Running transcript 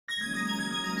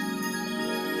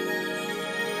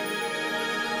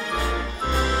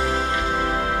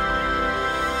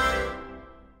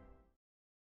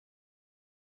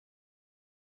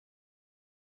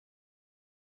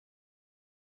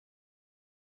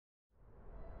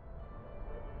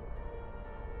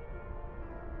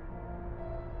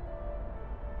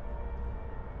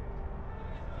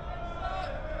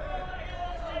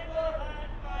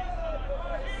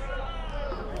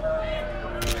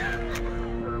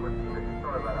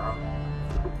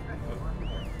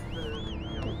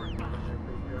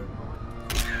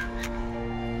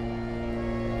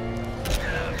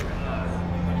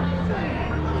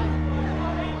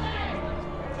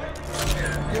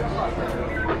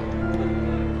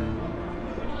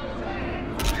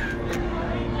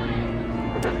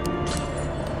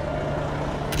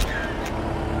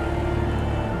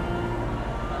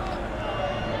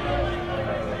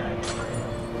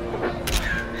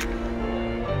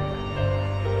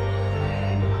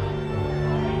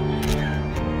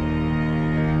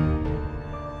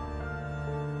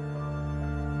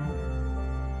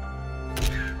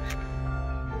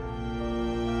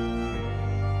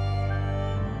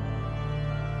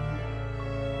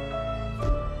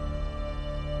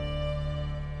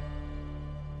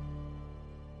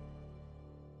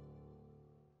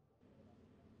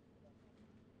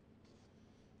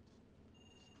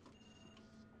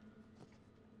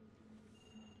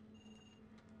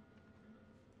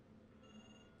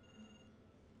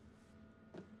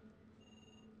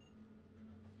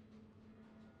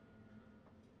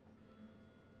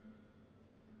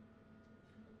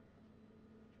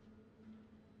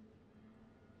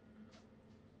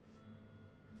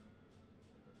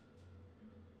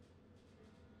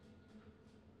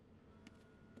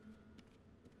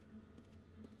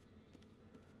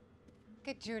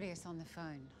get Julius on the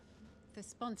phone. The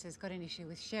sponsor's got an issue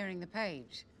with sharing the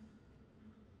page.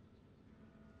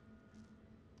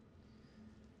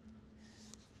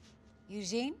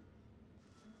 Eugene?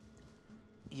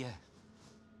 Yeah.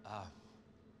 I'm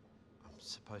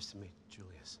supposed to meet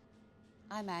Julius.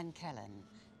 I'm Anne Kellen,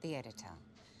 the editor.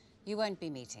 You won't be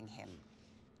meeting him.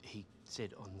 He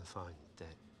said on the phone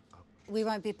that... We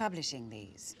won't be publishing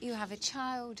these. You have a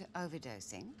child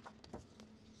overdosing.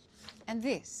 And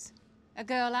this, a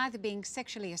girl either being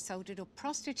sexually assaulted or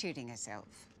prostituting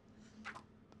herself.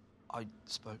 I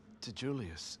spoke to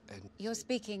Julius and... You're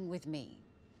speaking with me.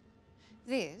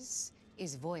 This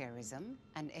is voyeurism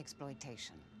and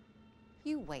exploitation.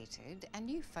 You waited and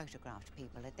you photographed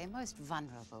people at their most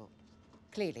vulnerable,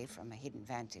 clearly from a hidden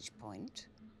vantage point.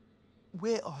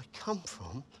 Where I come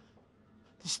from,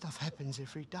 this stuff happens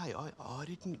every day. I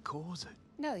didn't cause it.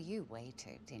 No, you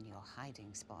waited in your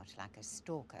hiding spot like a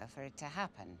stalker for it to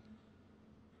happen.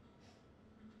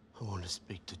 I want to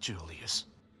speak to Julius.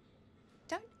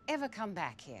 Don't ever come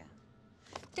back here.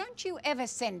 Don't you ever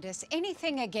send us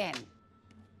anything again.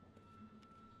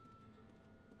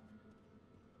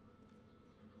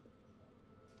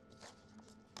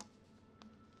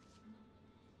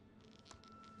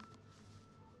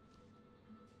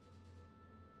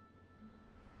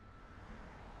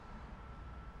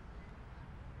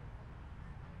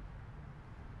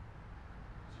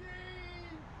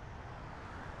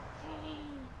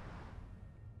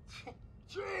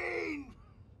 Gene!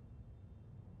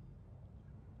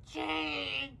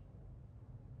 Gene!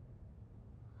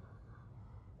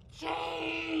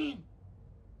 Gene!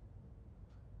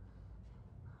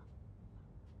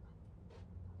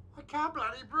 I can't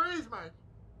bloody breathe, mate.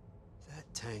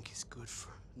 That tank is good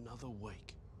for another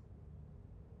week.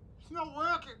 It's not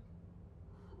working.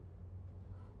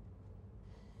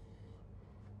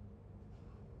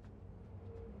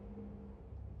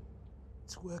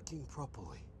 It's working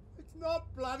properly. It's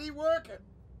not bloody working.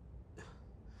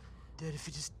 Dad, if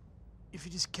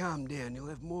you just calm down, you'll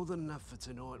have more than enough for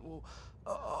tonight. Well,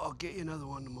 I'll get you another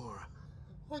one tomorrow.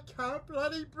 I can't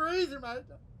bloody breathe, mate.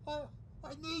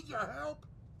 I need your help.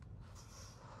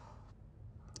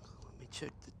 Let me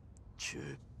check the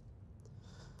tube.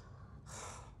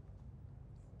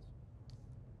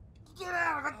 Get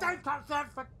out of it! Don't touch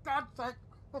that, for God's sake!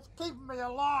 It's keeping me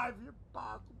alive, you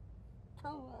bastard.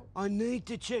 Come on. I need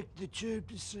to check the tube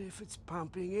to see if it's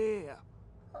pumping air.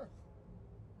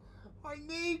 I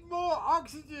need more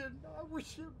oxygen. I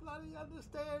wish you bloody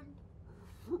understand.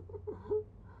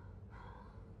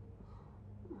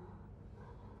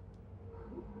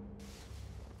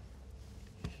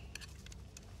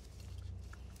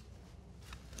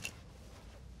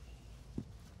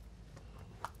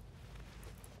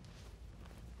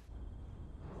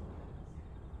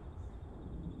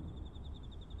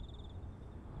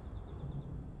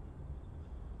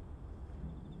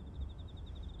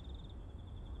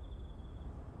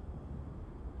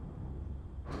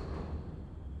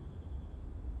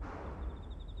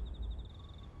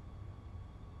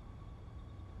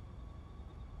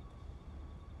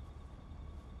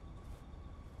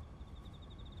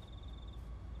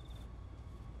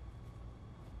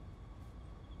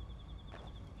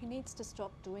 He needs to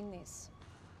stop doing this.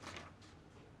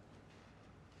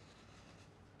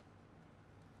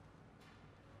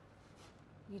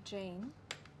 Eugene,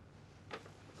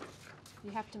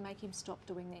 you have to make him stop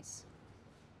doing this.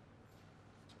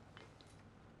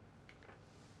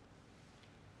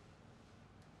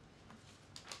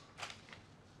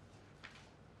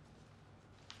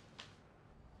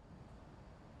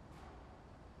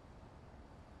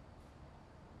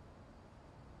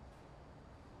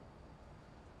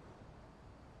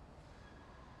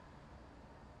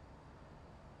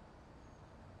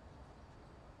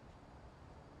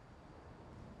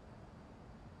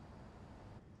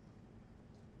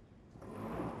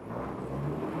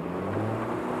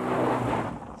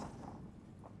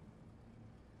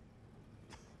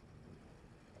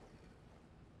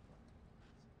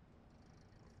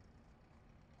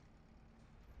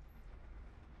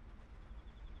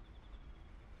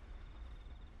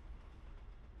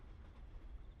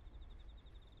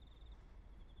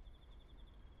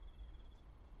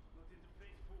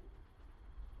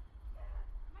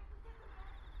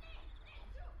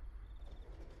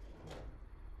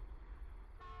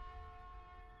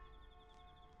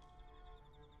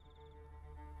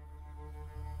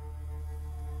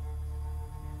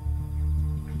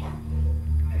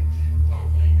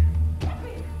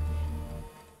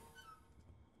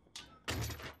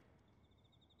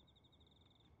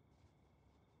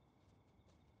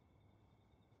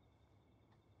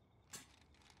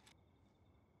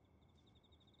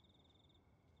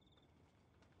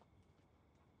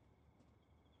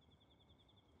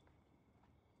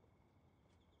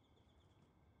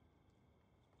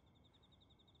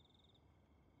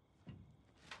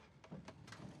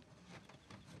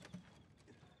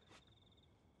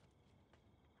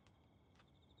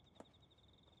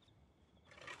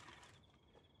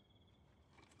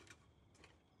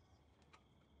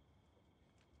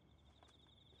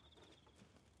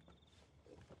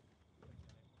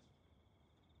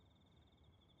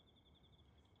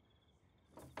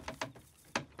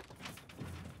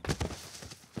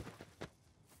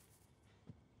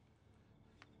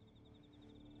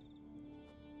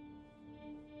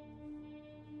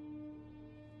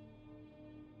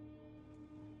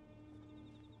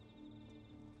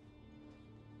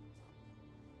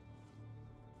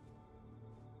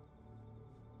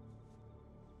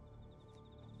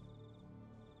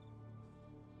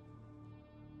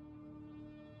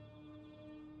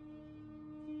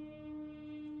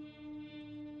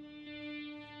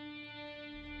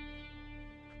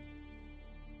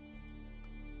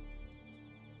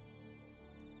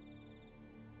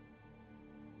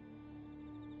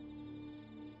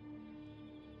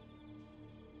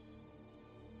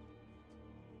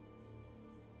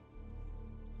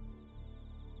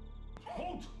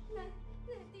 Halt!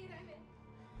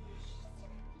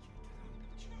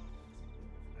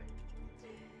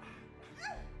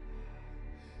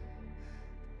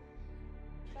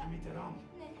 Give me that arm.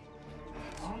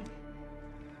 Arm.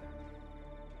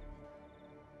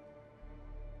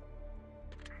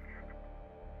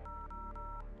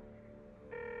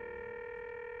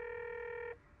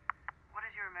 What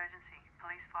is your emergency?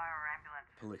 Police, fire, or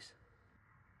ambulance? Police.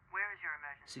 Where is your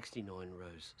emergency? 69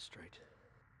 Rose Street.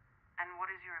 And what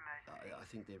is your emergency? I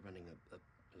think they're running a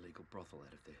illegal brothel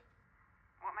out of there.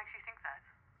 What makes you think that?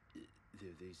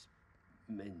 There are these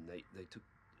men, they took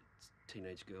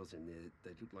teenage girls in there.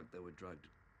 They looked like they were drugged.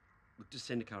 Look, just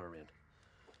send a car around.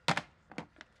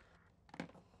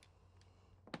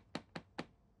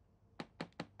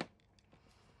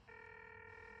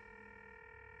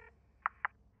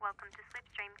 Welcome to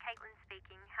Slipstream. Caitlin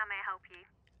speaking. How may I help you?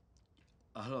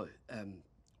 Hello,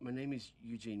 my name is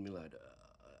Eugene Millard.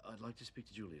 I'd like to speak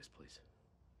to Julius, please.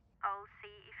 I'll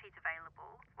see if he's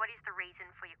available. What is the reason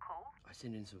for your call? I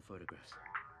sent in some photographs.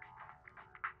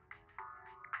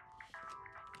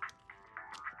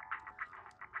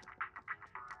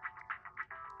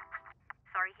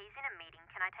 Sorry, he's in a meeting.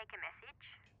 Can I take a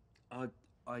message?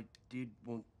 I did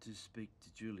want to speak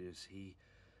to Julius. He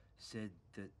said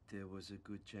that there was a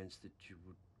good chance that you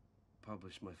would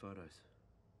publish my photos.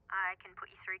 I can put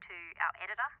you through to our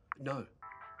editor. No.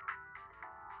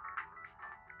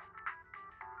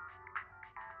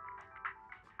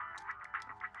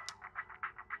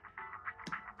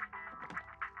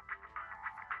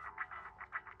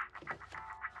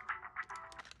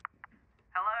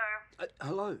 Hello?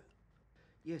 Hello.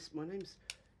 Yes, my name's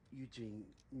Eugene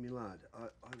Millard. I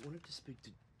wanted to speak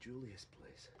to Julius,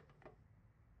 please.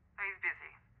 He's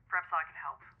busy. Perhaps I can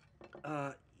help.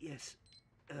 Yes.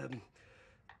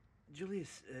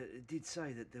 Julius did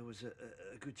say that there was a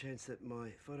good chance that my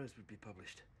photos would be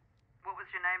published. What was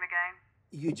your name again?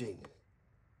 Eugene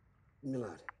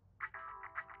Millard.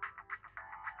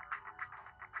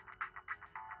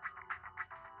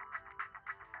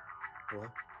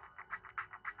 Hello?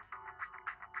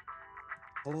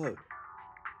 Hello?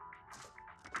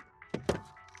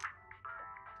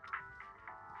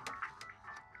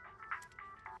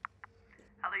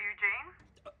 Hello, Eugene?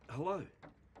 Hello?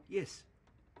 Yes.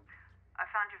 I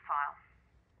found your file.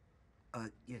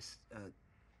 Yes,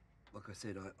 like I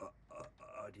said,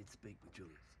 I did speak with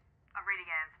Julius. I'm reading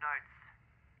Anne's notes.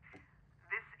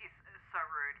 This is so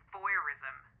rude.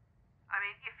 Voyeurism. I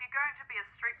mean, if you're going to be a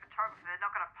street photographer, they're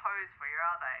not going to pose for you,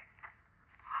 are they?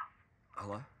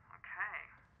 Hello? Okay.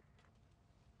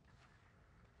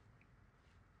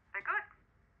 They're good.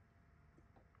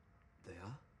 They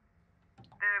are?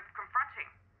 They're confronting.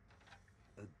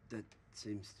 That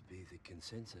seems to be the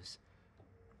consensus.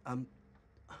 I'm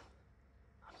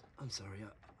sorry,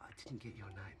 I didn't get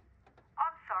your name.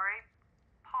 I'm sorry.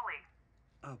 Polly.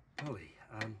 Oh, Polly,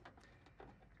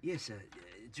 yes,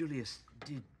 Julius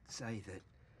did say that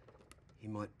he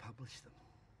might publish them.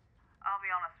 I'll be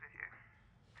honest with you.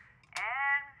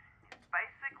 Anne is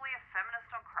basically a feminist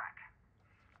on crack.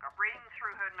 Got reading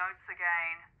through her notes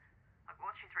again. Like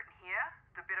what she's written here,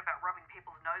 the bit about rubbing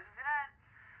people's noses in it.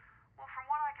 Well, from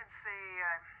what I can see,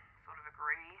 I sort of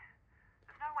agree.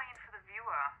 There's no way in for the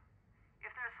viewer. If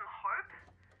there's some hope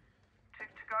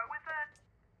to go with it,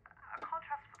 a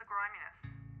contrast for the griminess.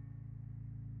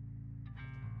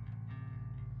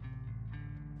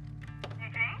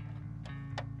 Eugene?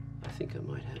 I think I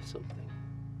might have something.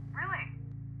 Really?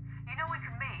 You know we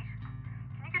can meet.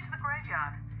 Can you get to the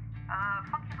graveyard?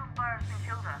 Funky little bar in St.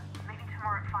 Kilda. Meeting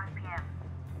tomorrow at 5 p.m.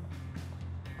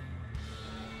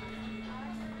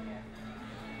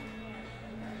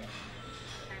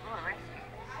 They will arrest you.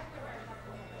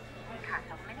 You can't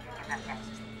tell them anything about that.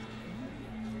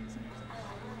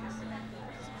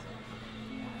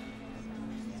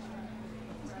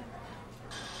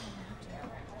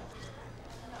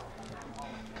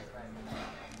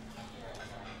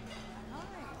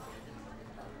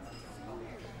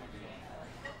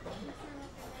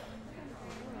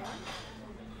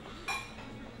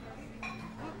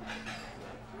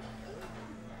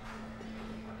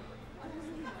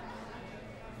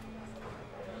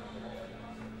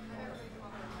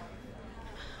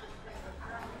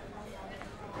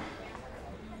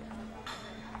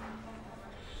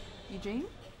 Eugene?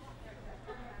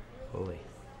 Polly.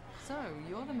 So,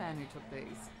 you're the man who took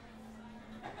these.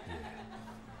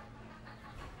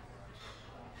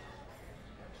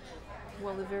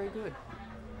 Well, they're very good.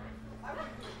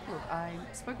 Look, I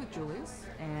spoke with Julius,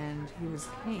 and he was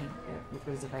keen with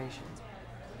reservations.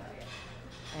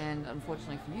 And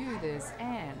unfortunately for you, there's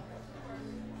Anne,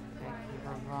 gatekeeper,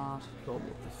 of art. I'm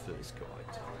not the first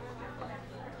guy to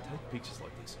take pictures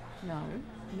like this. No,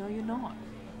 no, you're not.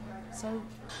 So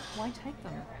why take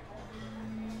them?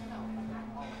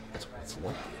 That's what it's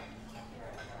like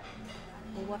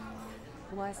there. Well,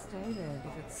 why stay there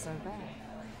if it's so bad?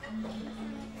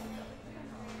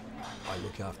 I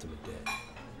look after my dad.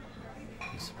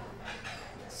 He's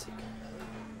sick.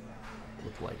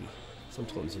 Look, lady,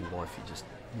 sometimes in life you just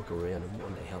look around and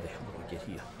wonder how the hell did I get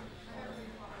here?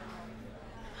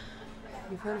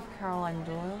 You've heard of Caroline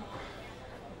Doyle?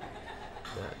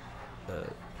 That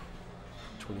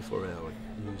 24-hour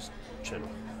news channel.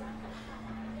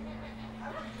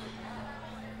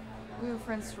 We were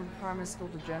friends from primary school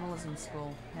to journalism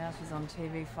school. Now she's on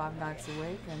TV 5 nights a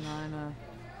week, and I'm a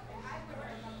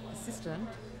assistant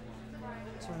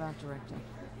to an art director.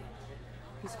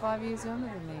 He's 5 years younger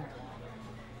than me.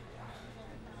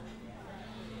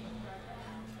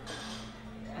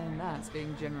 And that's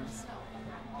being generous.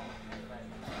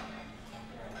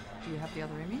 Do you have the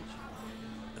other image?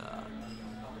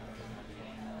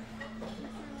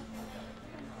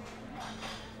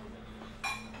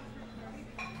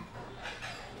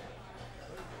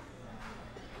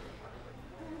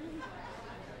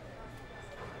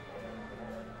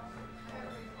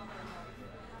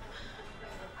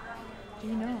 Do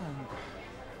you know him?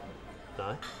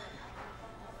 No?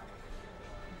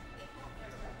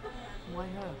 Why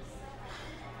her?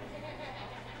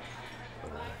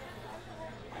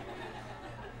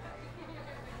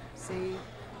 See, you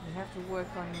have to work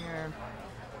on your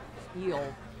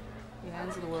heel. The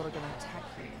ends of the world are going to attack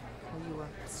you. Are you a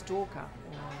stalker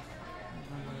or...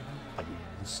 I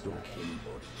didn't stalk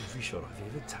anybody. Every shot I've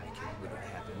ever taken would have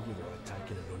happened whether I'd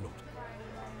taken it or not.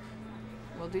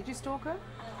 Well, did you stalk her?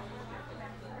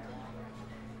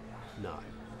 No.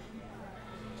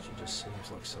 She just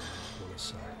seems like someone I want to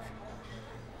save.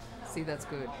 See, that's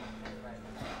good.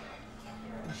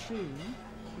 And she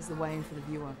is the way in for the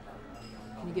viewer.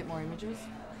 Can you get more images?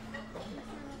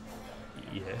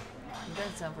 Yeah. You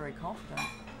don't sound very confident.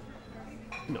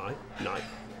 No.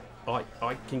 I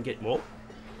can get more.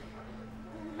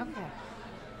 Okay.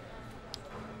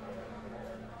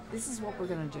 This is what we're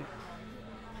gonna do.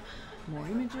 More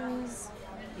images,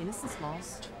 innocence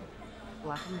lost,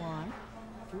 black and white,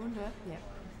 doing that, yeah.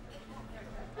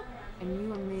 And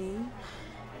you and me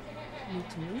need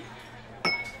to meet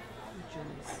with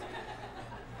Jules.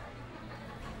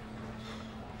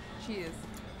 Cheers.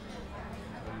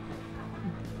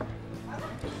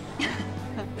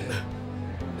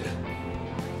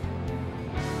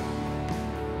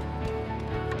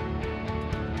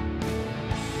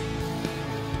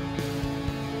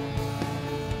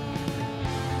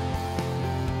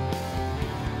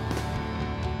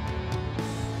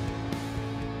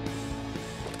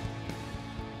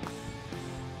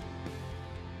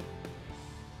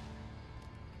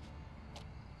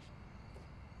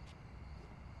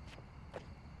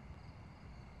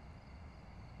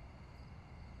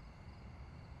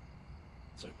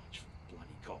 So much for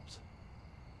bloody cops.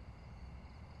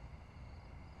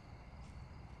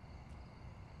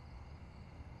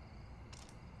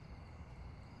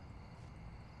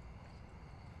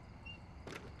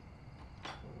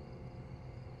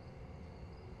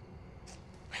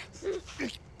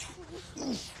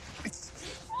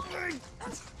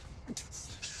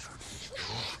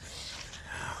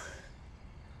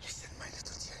 Listen, my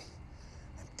little Jerry.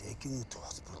 I'm taking you to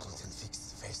hospital and fix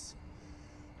his face.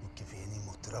 Won't give you any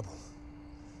more trouble.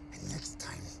 And next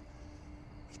time,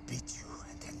 we beat you,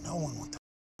 and then no one will.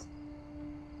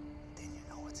 Then you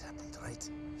know what's happened, right?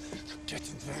 Get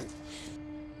in bed.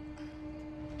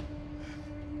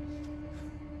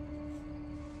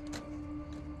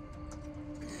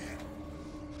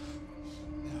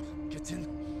 Now, get in.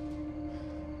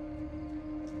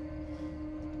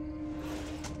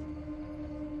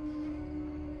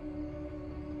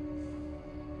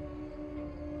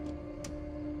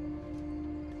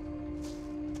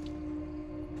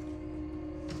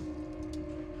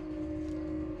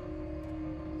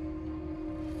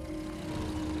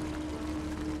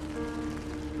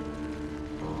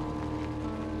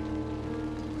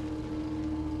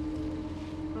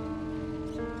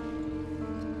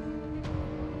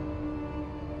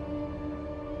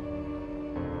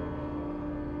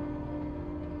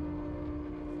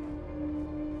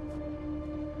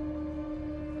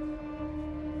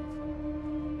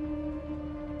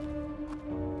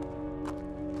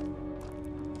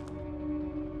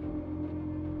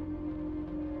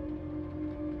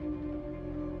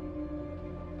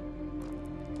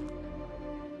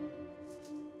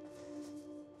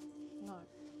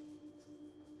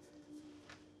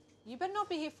 You better not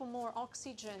be here for more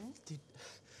oxygen.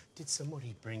 Did Did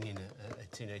somebody bring in a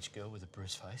teenage girl with a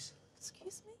bruised face?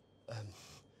 Excuse me? I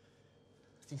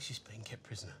think she's being kept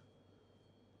prisoner.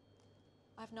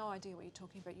 I have no idea what you're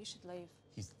talking about. You should leave.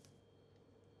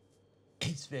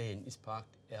 His van is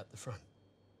parked out the front.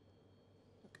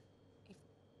 Look, if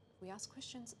we ask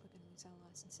questions, we're going to lose our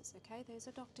licenses, okay? There's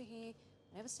a doctor here,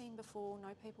 never seen before, no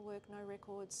paperwork, no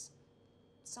records.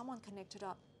 Someone connected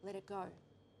up. Let it go.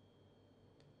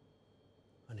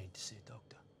 I need to see a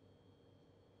doctor.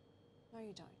 No,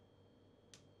 you don't.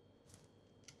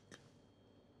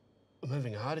 I'm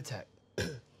having a heart attack.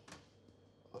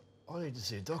 I need to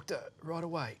see a doctor right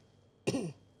away.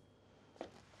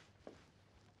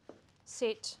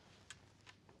 Sit.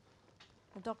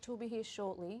 The doctor will be here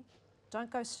shortly. Don't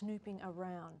go snooping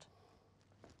around.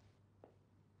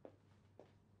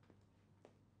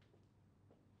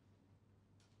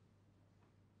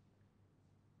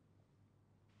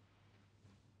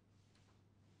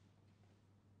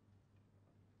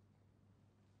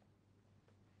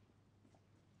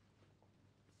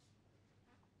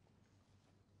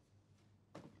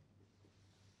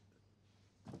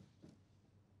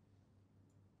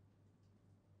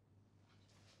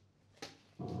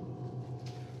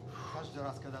 Каждый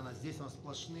раз, когда она здесь, у нас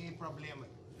сплошные проблемы.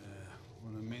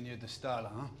 Она меня достала,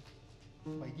 а?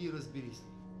 Пойди и разберись.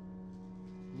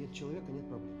 Нет человека, нет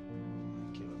проблем.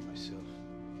 I kill it myself.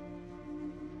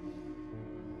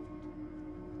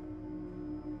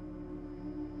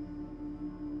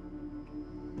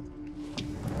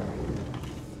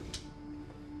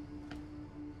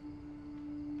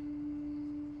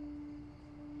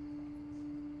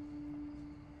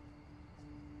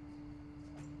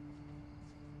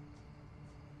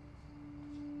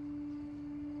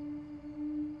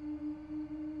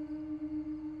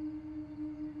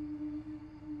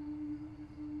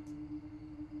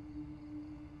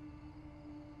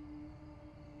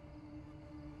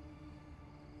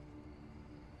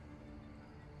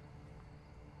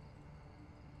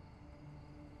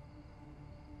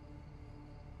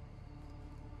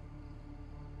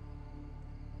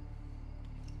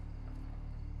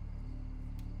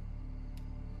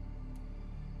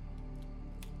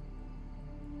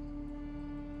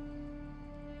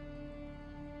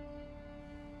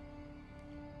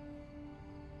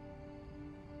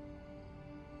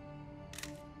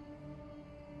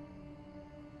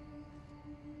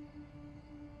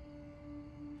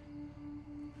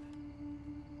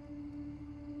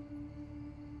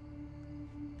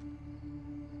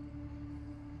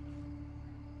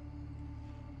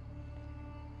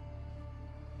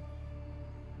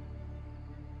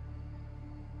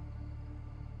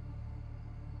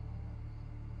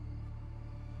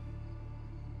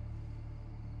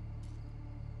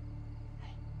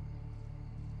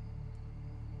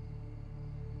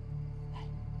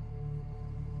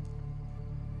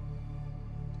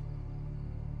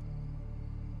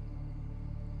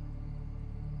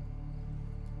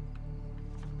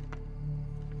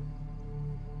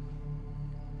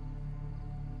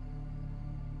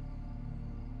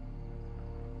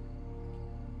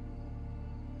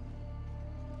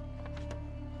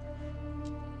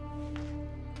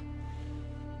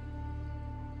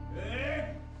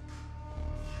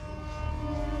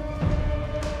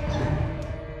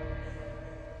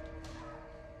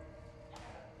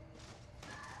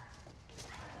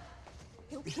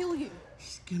 He'll kill you.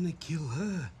 He's gonna kill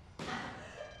her.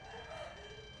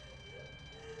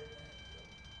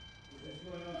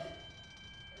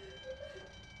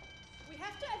 We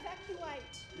have to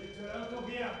evacuate.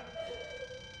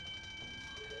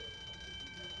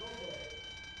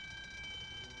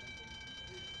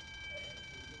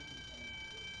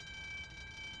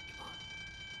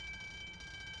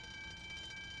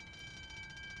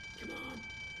 Come on.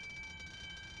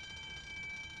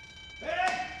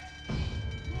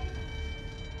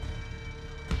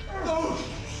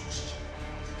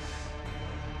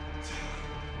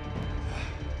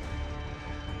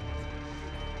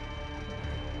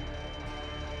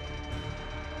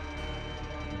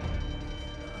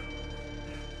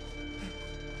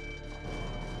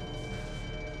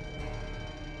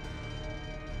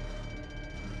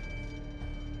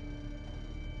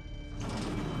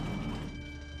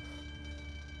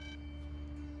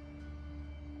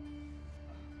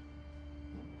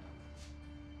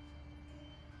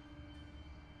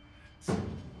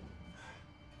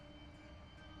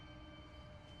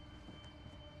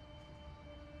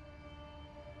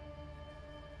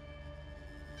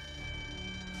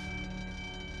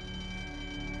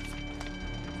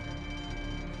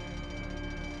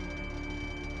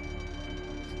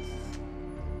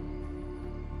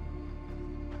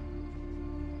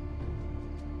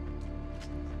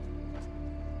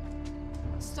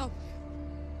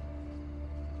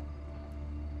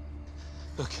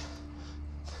 Look,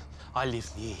 I live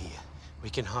near here. We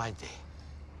can hide there.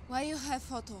 Why you have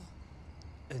photo?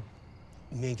 A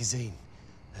magazine,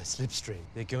 a Slipstream.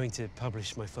 They're going to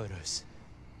publish my photos.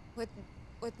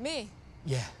 With me?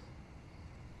 Yeah.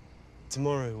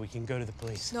 Tomorrow we can go to the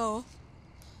police. No.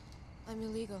 I'm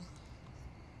illegal.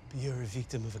 But you're a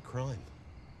victim of a crime.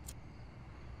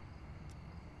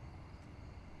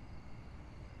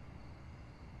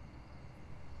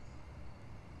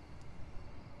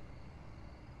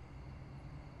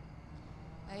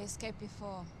 I escaped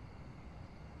before.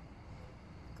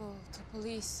 Go to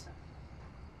police.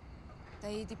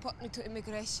 They deport me to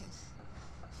immigration.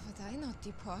 But I not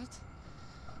deport.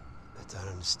 I don't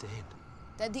understand.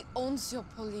 Daddy owns your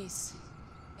police.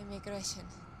 Immigration.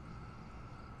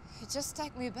 He just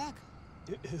take me back.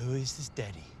 Who is this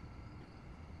daddy?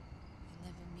 We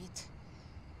never meet.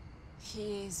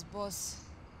 He is boss.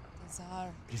 The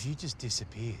Tsar. But if you just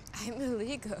disappeared... I'm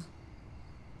illegal.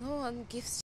 No one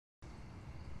gives.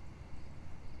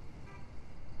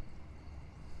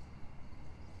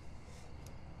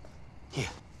 Here.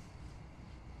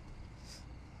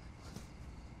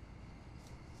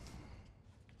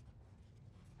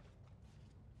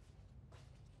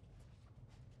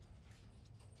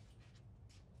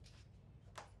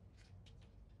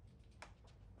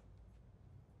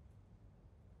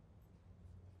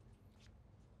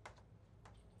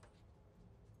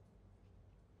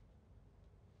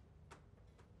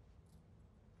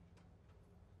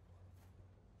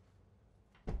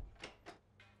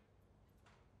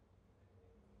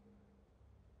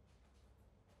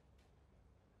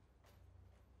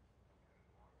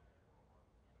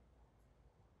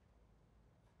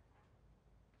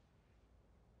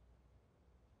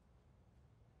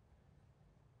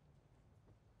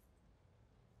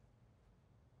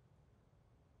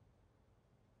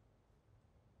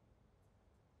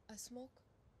 I smoke.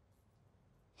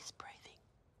 He's breathing.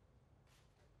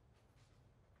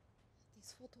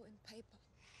 This photo in paper.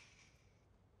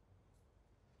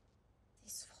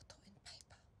 This photo in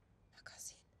paper.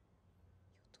 Magazine.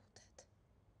 You do that.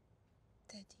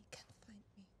 Daddy can find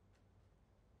me.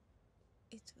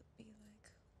 It would be like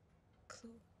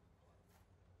clue.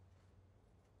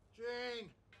 Jane!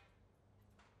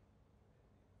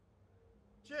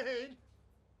 Jane!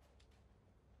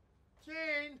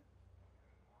 Jane!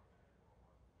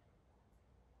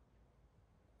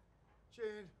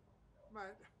 Jane,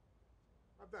 mate,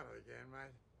 I've done it again,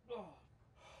 mate.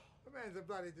 The man's a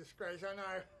bloody disgrace, I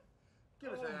know.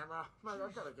 Give us a hammer, mate.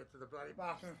 I've got to get to the bloody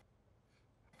bathroom.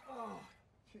 Oh,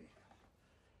 gee.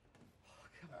 Oh,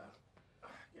 come on.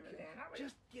 Give it a hand,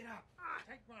 just get up.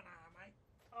 Take one arm, mate.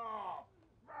 Oh,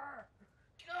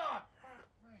 God.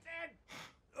 Dad.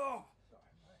 Oh. Sorry,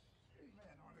 mate. Man,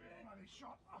 I got a bloody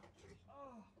shot. Oh, jeez.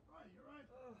 Oh, right, you're right.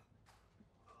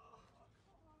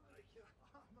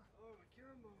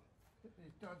 Get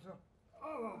these duds up.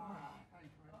 Oh,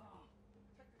 thanks, mate.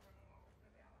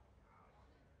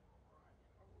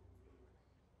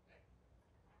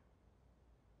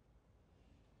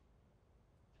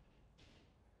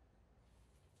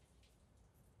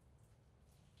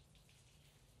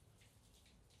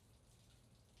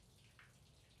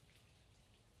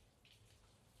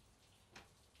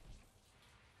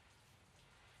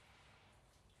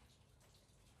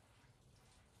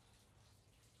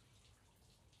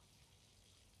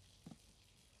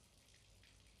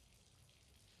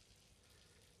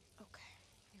 Okay,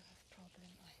 you have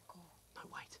problem, I go. No,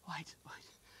 wait.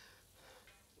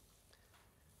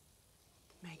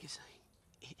 The magazine.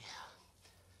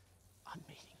 I'm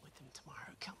meeting with them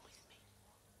tomorrow. Come with me.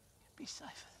 It'd be safer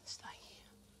than staying here.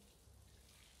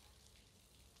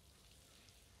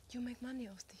 You make money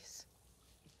off this.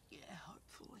 Yeah,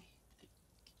 hopefully. It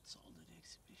gets sold at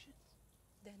exhibitions.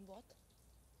 Then what?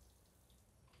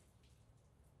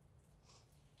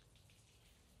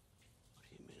 What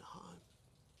do you mean, home?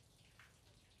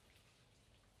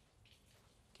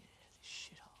 Get out of this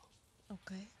shithole.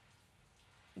 Okay.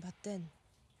 But then?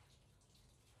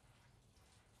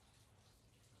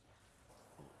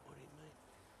 What do you mean?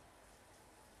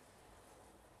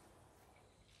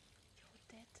 Your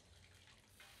dad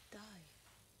die.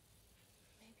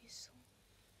 Maybe soon.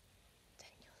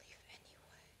 Then you live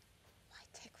anyway. Why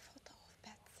take photo of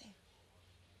bad thing?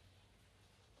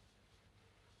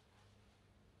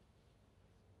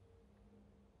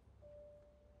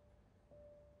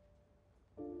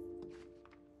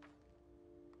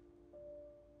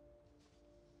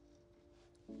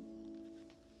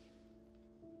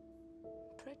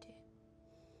 Pretty.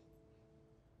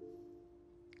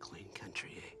 Clean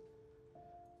country, eh?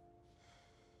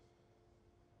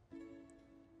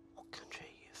 What country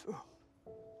are you from?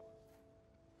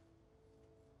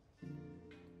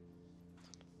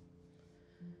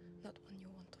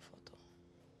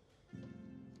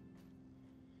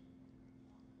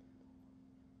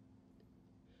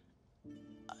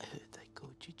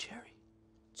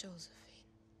 Josephine.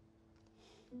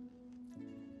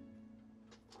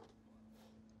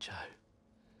 Joe.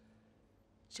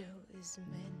 Joe is a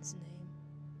man's name.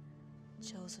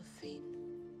 Josephine.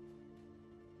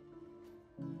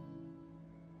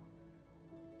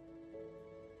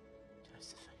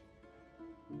 Josephine.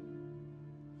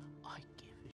 I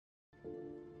give a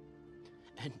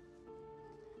And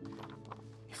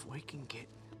if we can get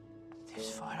this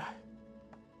photo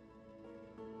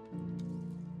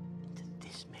into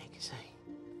this magazine,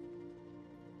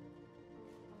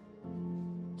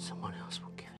 someone else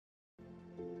will give it.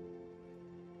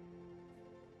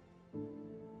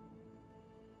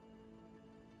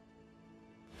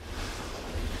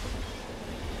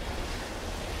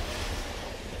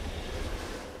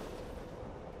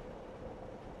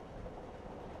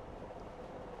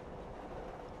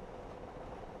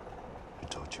 Who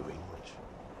taught you English?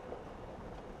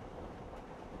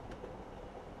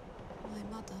 My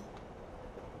mother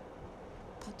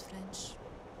taught French.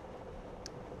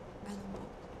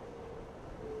 Allenbook.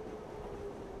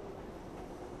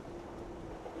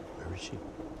 Where is she?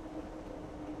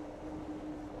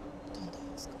 Don't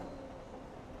ask.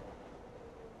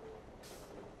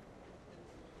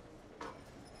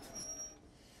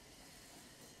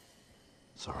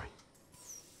 Sorry.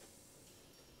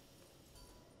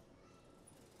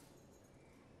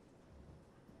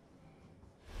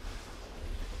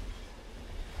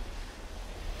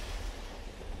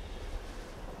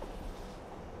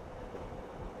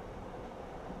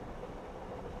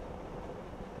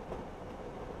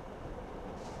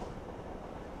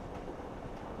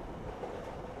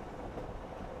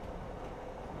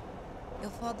 Your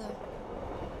father,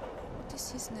 what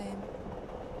is his name?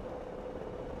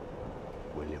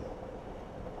 William.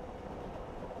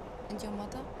 And your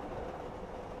mother?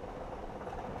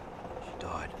 She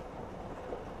died.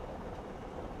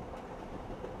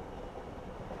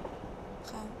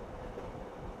 How?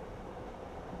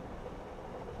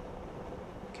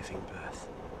 Giving birth.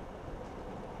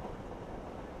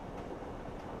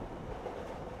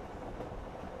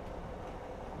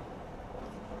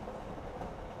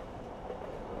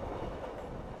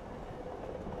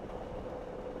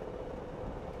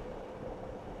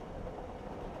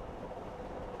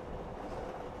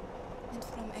 And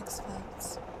from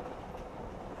X-Files.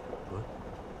 What?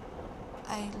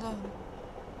 I learned.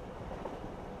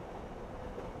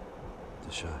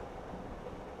 The show.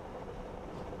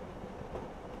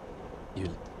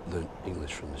 You learnt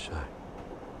English from the show.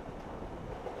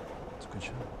 It's a good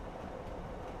show.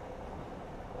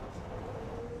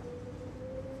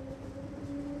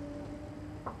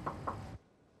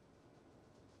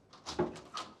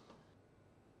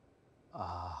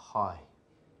 Hi.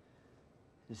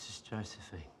 This is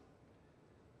Josephine.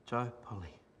 Joe,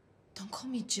 Polly. Don't call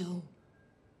me Joe.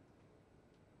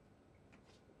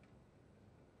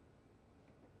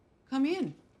 Come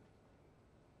in.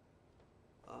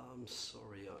 I'm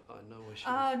sorry, I know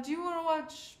I should. Do you want to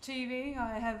watch TV?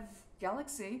 I have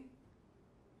Galaxy.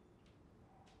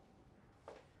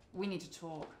 We need to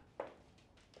talk.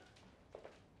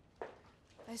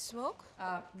 I smoke?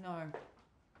 No.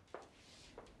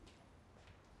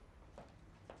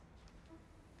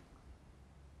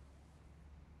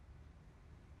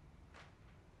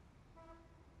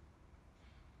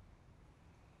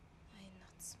 I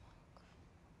not smoke.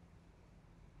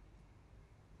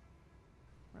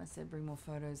 When I said bring more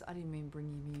photos, I didn't mean bring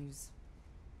you muse.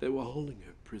 They were holding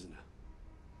her prisoner.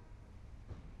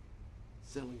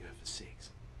 Selling her for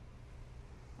sex.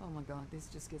 Oh my god, this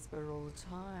just gets better all the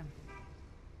time.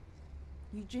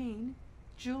 Eugene,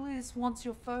 Julius wants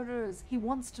your photos. He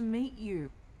wants to meet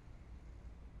you.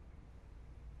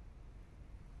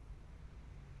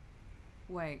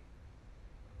 Wait.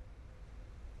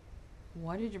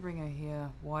 Why did you bring her here?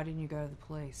 Why didn't you go to the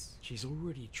police? She's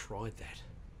already tried that.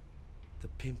 The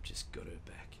pimp just got her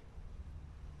back.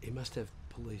 He must have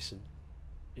police and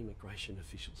immigration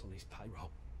officials on his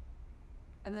payroll.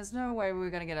 And there's no way we're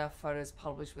going to get our photos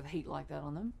published with heat like that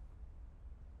on them.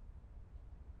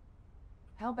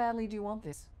 How badly do you want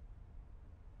this?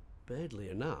 Badly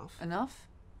enough. Enough?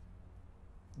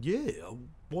 Yeah, I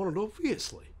want it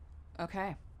obviously.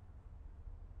 Okay.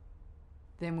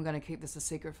 Then we're going to keep this a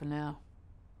secret for now.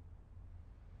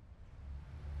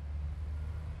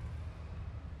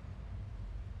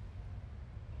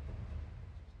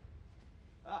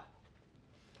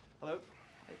 Hello.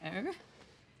 Oh?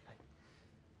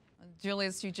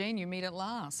 Julius, Eugene, you meet at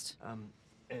last. Anne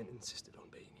insisted on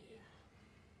being here.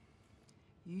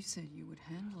 You said you would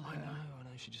handle her. I know.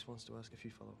 She just wants to ask a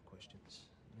few follow-up questions.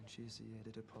 And she's the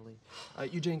editor, Polly.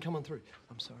 Eugene, come on through.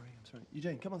 I'm sorry.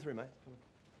 Eugene, come on through, mate. Come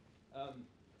on.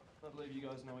 I believe you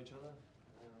guys know each other.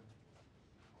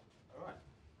 All right.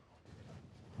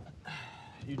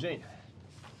 Eugene,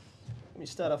 let me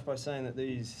start off by saying that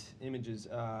these images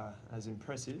are as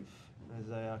impressive as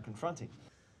they are confronting.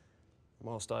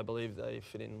 Whilst I believe they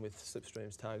fit in with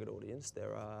Slipstream's target audience,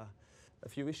 there are a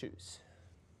few issues.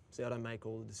 See, I don't make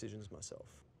all the decisions myself.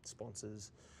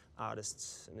 Sponsors,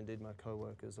 artists, and indeed my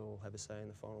co-workers all have a say in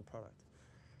the final product.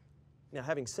 Now,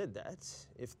 having said that,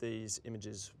 if these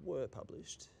images were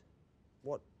published,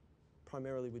 what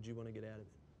primarily would you want to get out of it?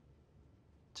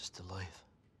 Just to leave.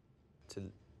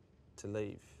 To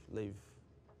leave? Leave?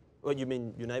 Well, you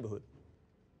mean your neighbourhood?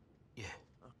 Yeah.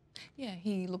 Yeah,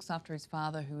 he looks after his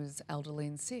father who is elderly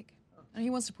and sick. And he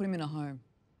wants to put him in a home.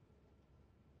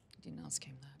 You didn't ask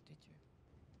him that, did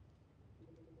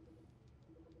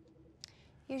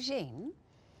you? Eugene,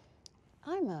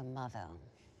 I'm a mother.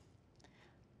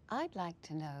 I'd like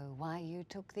to know why you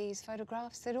took these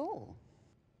photographs at all.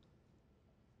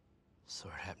 Saw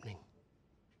it happening.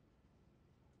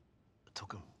 I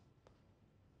took them.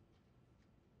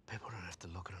 People don't have to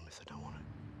look at them if they don't want to.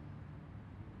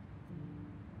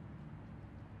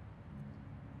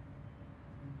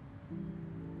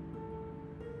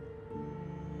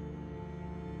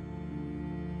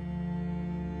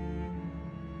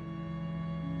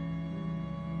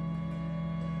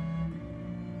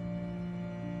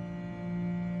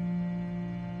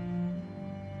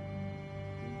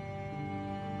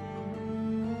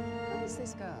 Who is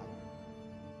this girl?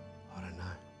 I don't know.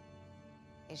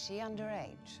 Is she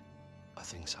underage? I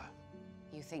think so.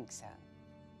 You think so?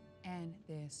 And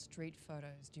they're street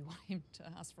photos. Do you want him to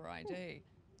ask for ID?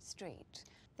 Street.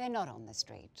 They're not on the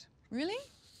street. Really?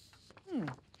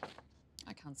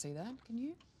 I can't see that. Can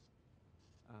you?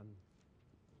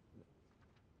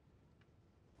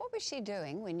 What was she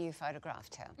doing when you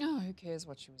photographed her? Oh, who cares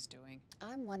what she was doing?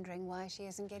 I'm wondering why she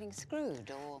isn't getting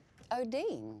screwed or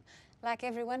ODing like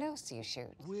everyone else you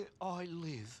shoot. Where I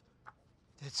live,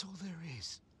 that's all there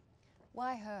is.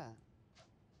 Why her?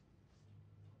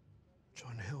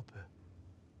 Trying to help her.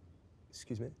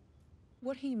 Excuse me?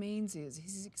 What he means is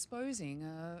he's exposing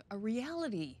a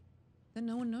reality that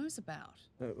no one knows about.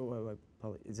 Wait,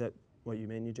 Polly, is that what you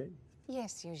mean, Eugene?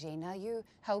 Yes, Eugene. Are you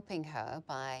helping her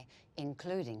by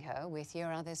including her with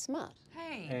your other smut?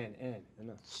 Hey! Anne,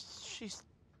 enough. She's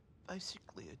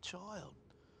basically a child.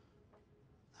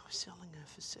 They were selling her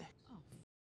for sex. Oh.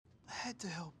 I had to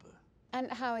help her. And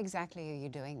how exactly are you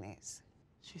doing this?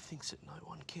 She thinks that no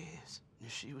one cares. And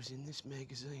if she was in this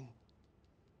magazine,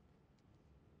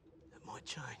 it might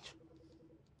change.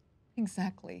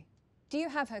 Exactly. Do you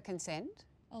have her consent?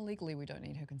 Oh, legally, we don't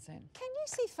need her consent. Can you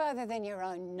see further than your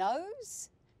own nose?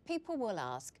 People will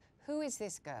ask, who is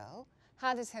this girl?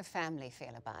 How does her family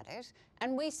feel about it?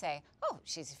 And we say, oh,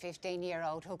 she's a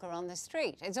 15-year-old hooker on the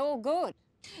street. It's all good.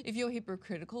 If you're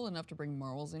hypocritical enough to bring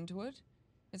morals into it,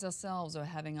 it's ourselves who are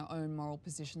having our own moral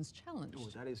positions challenged. Oh,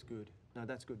 that is good. No,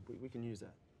 that's good. We can use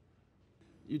that.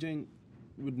 Eugene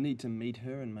would need to meet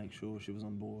her and make sure she was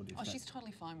on board. Oh, she's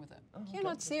totally fine with it. Oh, You're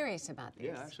not serious about this.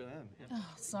 Yeah, actually I am. Yeah. Oh,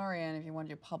 sorry, Anne, if you want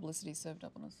your publicity served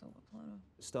up on a silver platter.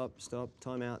 Stop.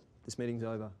 Time out. This meeting's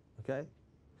over, okay?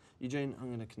 Eugene, I'm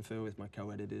going to confer with my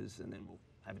co-editors and then we'll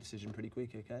have a decision pretty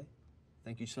quick, okay?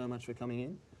 Thank you so much for coming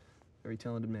in. Very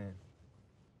talented man.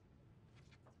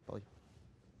 Polly.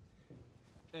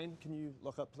 Anne, can you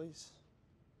lock up, please?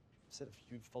 I've said a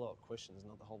few follow-up questions,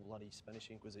 not the whole bloody Spanish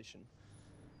Inquisition.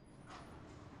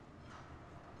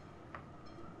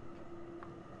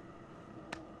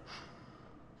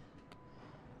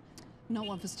 Not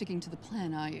one for sticking to the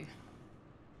plan, are you?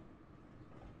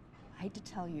 I hate to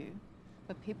tell you,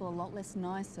 but people a lot less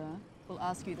nicer will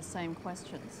ask you the same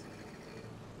questions.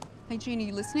 Hey, Jean, are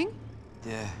you listening?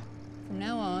 Yeah. From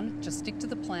now on, just stick to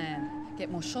the plan. Get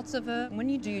more shots of her. When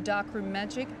you do your darkroom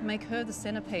magic, make her the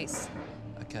centerpiece.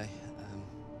 Okay,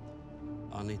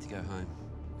 I need to go home.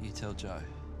 You tell Joe.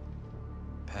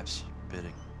 Perhaps you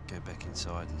better go back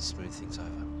inside and smooth things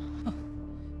over. Oh,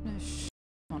 no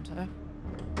Tonto.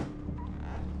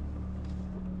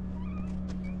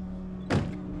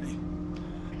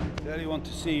 Daddy want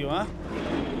to see you, huh?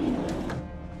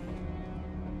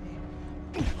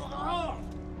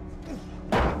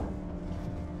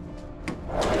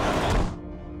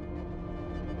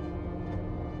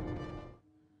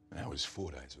 That was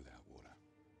 4 days without water.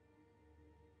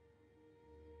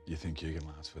 You think you can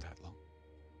last for that long?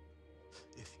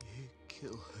 If you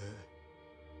kill her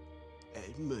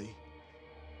and me,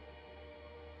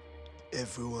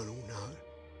 everyone will know.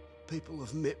 People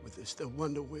have met with us. They'll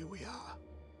wonder where we are.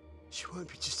 She won't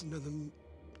be just another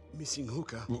missing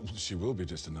hooker. Well, she will be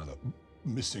just another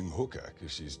missing hooker,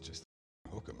 because she's just a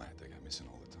hooker, mate. They go missing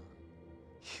all the time.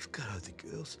 You've got other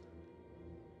girls.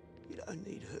 You don't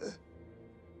need her.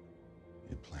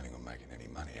 You're planning on making any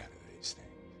money out of these things.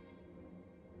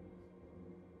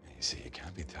 And you see, you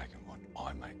can't be taking what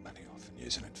I make money off and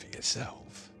using it for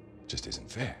yourself. It just isn't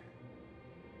fair.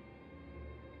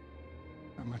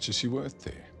 How much is she worth to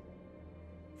you?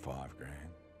 5 grand?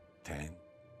 10?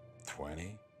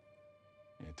 20?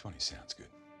 Yeah, 20 sounds good.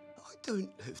 I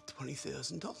don't have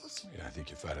 $20,000. You don't think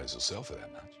your photos will sell for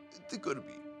that much? They've got to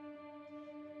be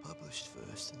published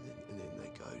first, and then they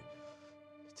go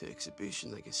to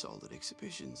exhibition. They get sold at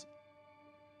exhibitions.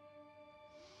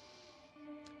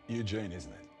 Eugene,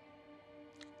 isn't it?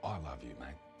 I love you,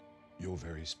 mate. You're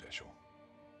very special.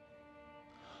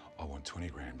 I want 20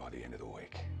 grand by the end of the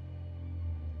week.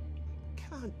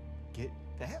 Can't get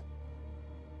that.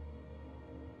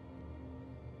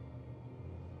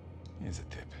 Here's a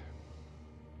tip.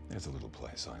 There's a little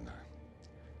place I know.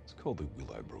 It's called the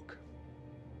Willowbrook.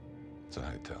 It's a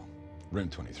hotel. Room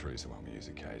 23 is the one we use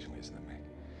occasionally, isn't it, Mick?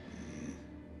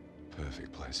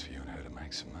 Perfect place for you and her to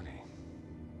make some money.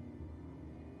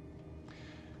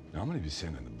 Now, I'm going to be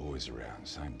sending the boys around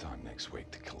same time next week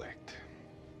to collect.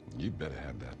 You better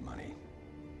have that money,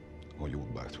 or you'll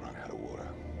both run out of water.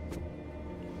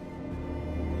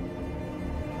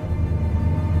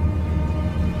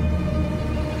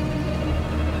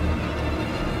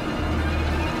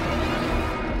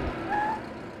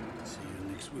 See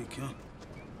you next week, huh?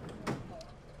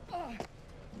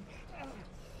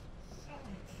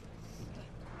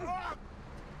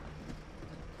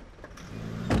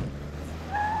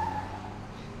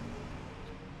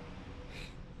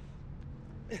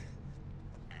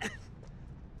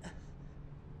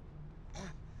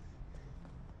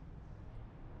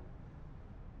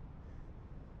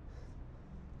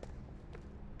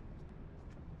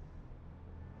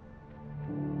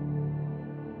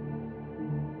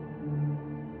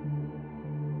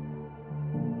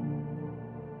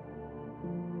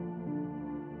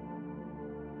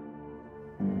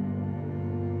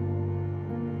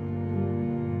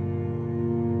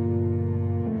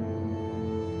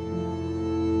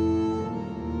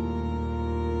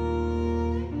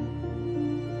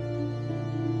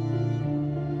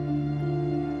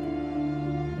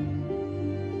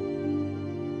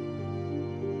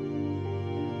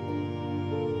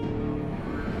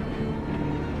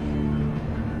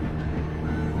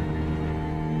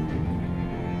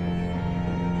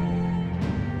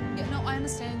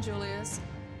 Julius,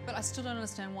 but I still don't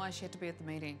understand why she had to be at the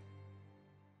meeting.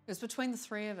 It was between the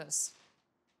three of us.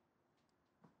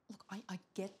 Look, I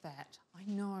get that. I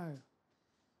know.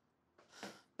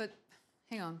 But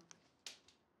hang on.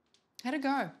 How'd it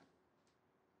go?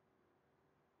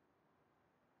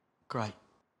 Great.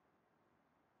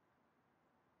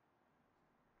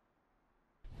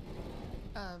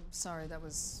 Sorry, that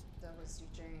was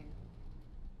Eugene.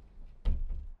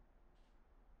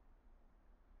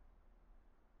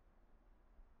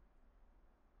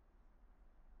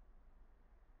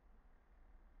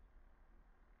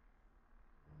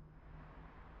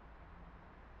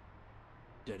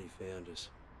 Daddy found us.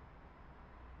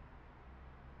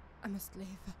 I must leave.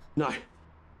 No.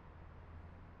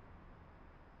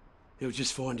 He'll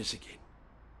just find us again.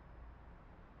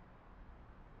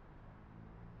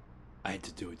 I had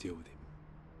to do a deal with him.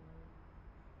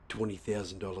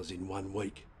 $20,000 in 1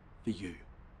 week for you.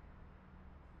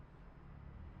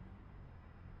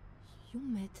 You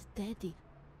met Daddy.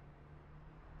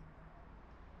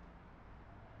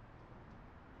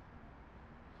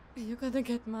 You're gonna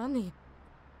get money.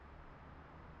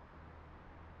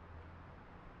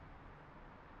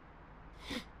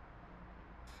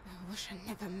 I wish I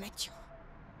never met you.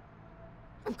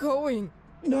 I'm going.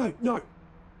 No, no.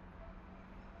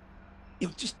 He'll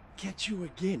just catch you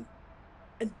again.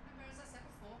 And remember, as I said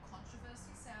before,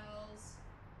 controversy sells.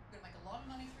 We're gonna make a lot of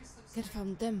money through slipstream. Get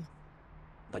from them.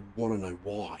 they'd want to know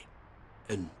why.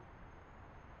 And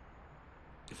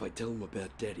if I tell them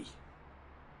about Daddy,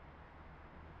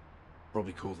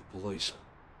 probably call the police,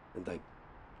 and they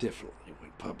definitely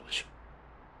won't publish.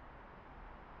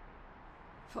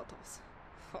 Photos.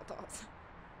 Photos.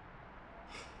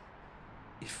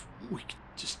 If we could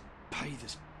just pay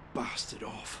this bastard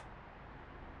off,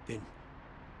 then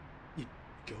you'd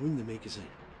go in the magazine,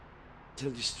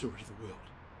 tell your story to the world.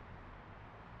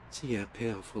 See how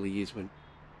powerful he is when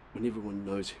everyone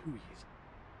knows who he is.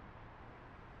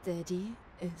 Daddy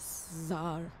is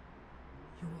Tsar.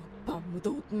 You're a bum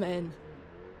without man.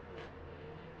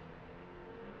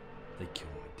 They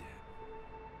killed my dad.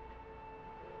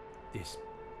 This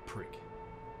prick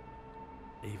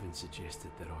even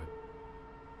suggested that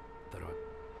I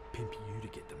pimp you to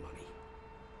get the money.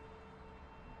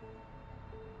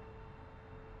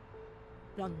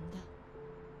 Rhonda.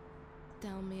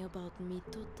 tell me about me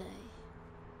today.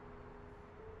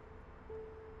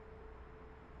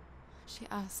 She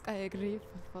asked I agree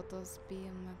for photos be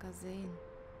in magazine.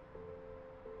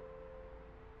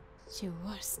 She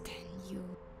worse than you.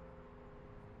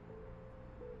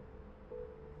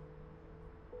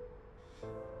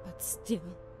 But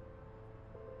still,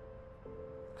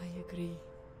 I agree.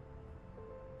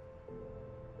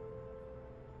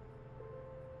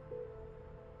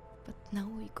 But now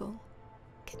we go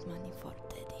get money for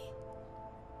Daddy.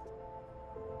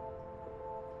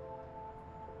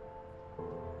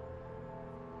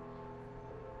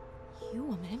 You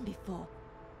were man before.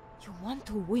 You want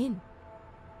to win.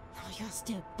 Now you're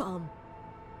still bum.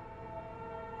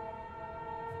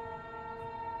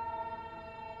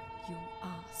 You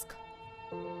ask.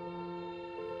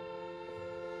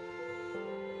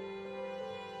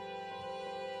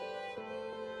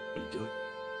 What are you doing?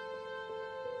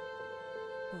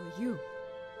 For you.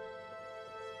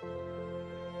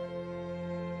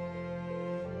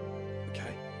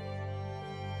 Okay.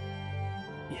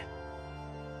 Yeah.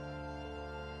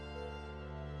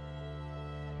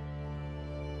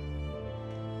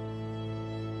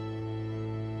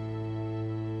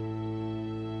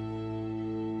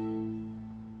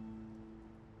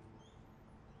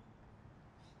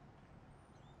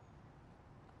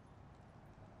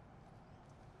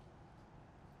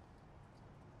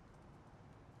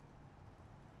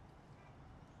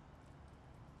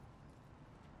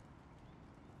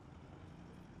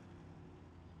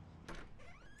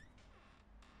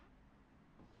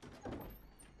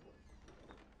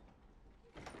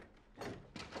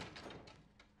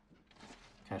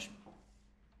 Cash.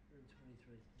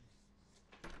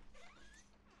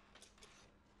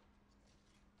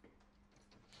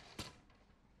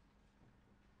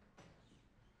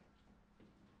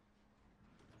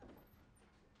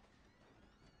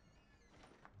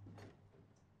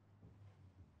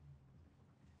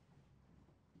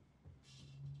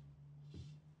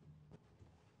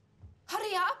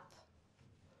 Hurry up!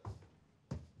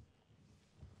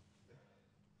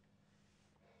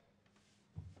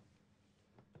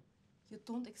 You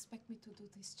don't expect me to do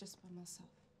this just by myself.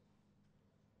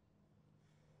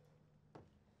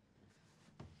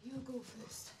 You go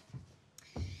first.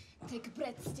 Take a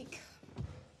breadstick.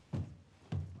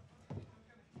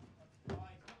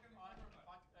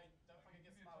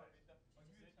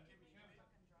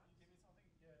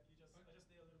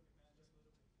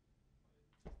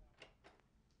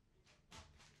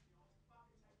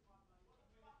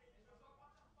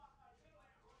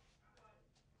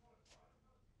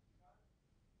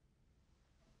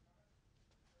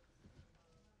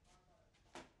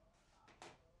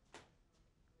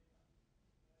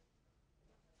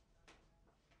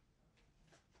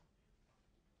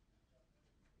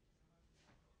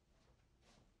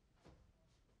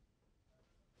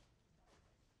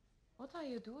 What are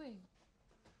you doing?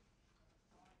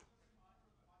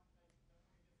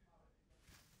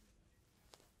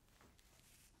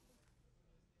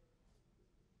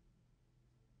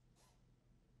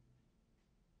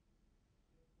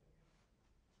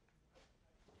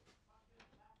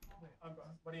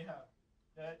 What do you have?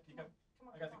 Yeah, you got.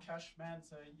 I got the cash, man.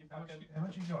 So you fucking. How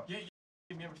much you got? Yeah,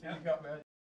 give me everything you got, man.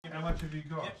 How much have you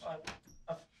got?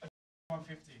 Yeah,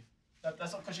 150.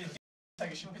 That's not because she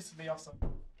take it. She pisses me off. So.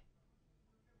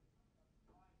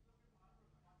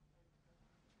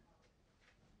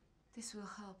 This will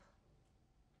help.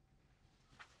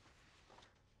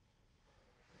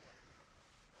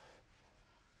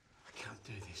 I can't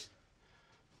do this.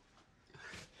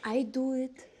 I do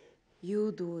it,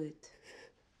 you do it.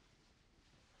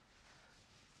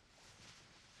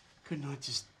 Couldn't I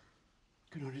just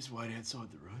wait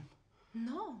outside the room?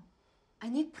 No, I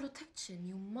need protection.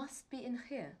 You must be in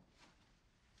here.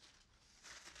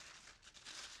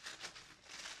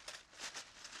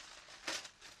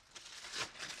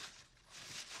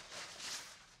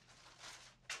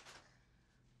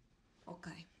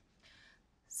 Okay.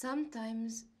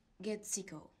 Sometimes get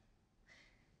sicko.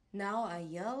 Now I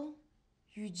yell,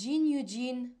 Eugene,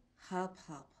 Eugene, help,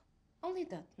 help. Only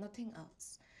that, nothing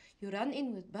else. You run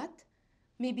in with bat,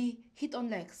 maybe hit on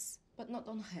legs, but not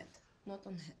on head. Not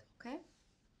on head, okay?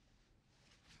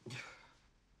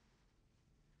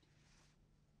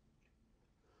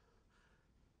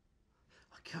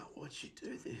 I can't watch you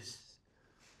do this.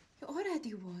 You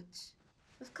already watch.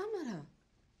 With camera.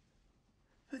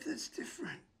 But that's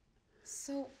different.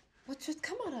 So, what should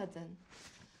camera then?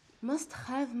 Must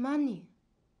have money.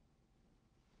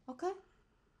 Okay?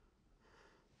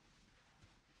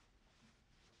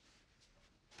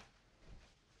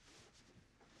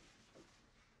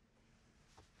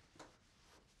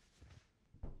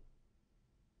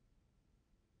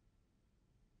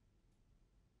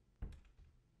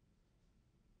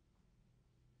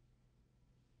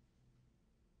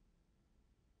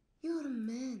 You're a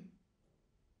man.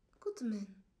 Good man.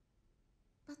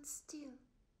 But still,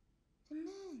 a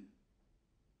man.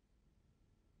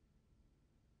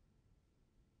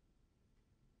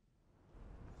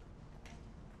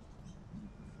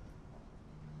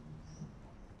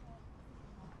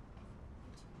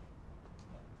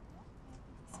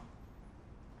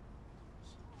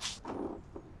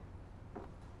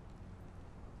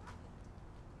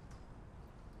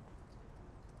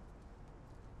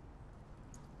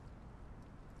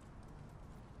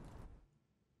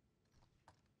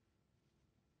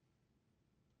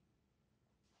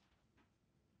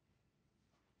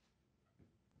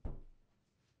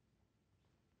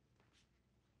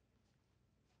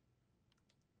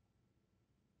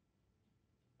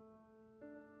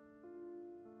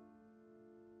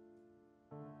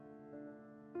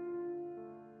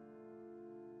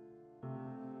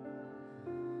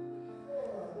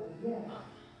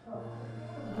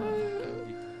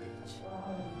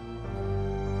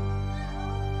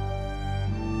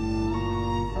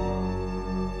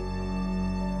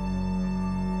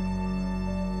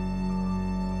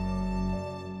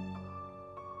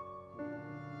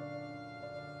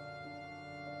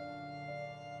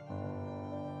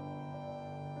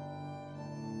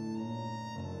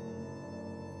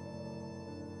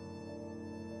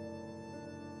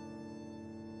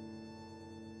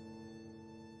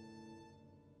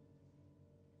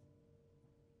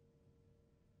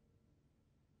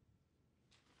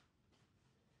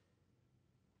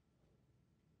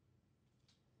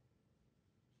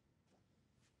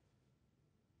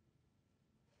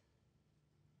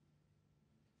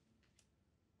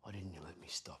 Why didn't you let me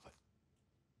stop it?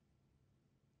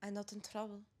 I'm not in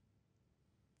trouble.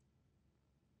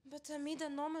 But I meet the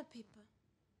normal people.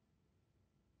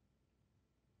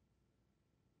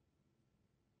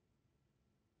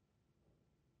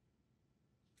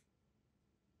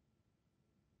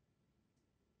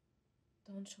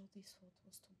 Don't show these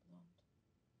photos to blonde.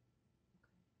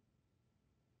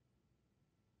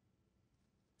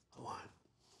 I won't.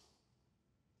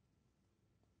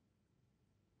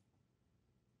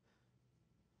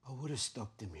 I would have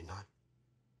stopped him, you know.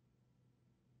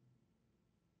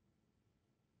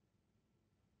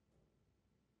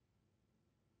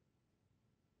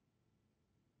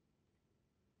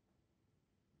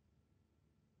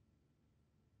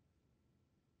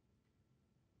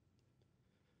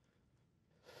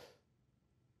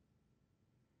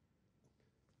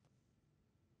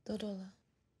 $2.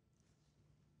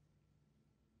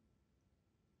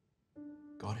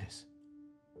 Goddess.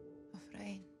 Of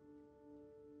rain.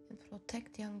 And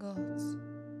protect young girls.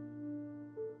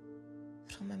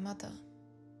 From a mother.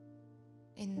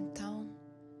 In town,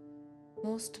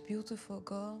 most beautiful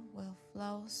girl wear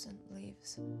flowers and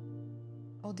leaves.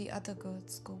 All the other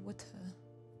girls go with her.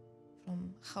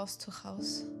 From house to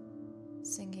house,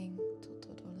 singing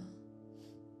 $2.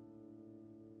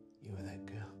 You were that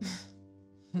girl.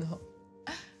 No,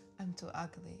 I'm too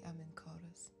ugly. I'm in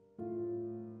chorus.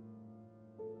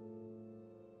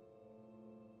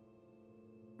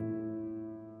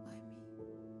 Why me?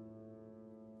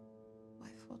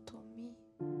 Why photo me?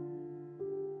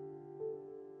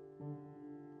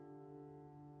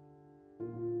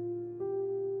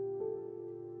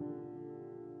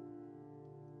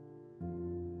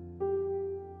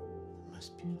 The most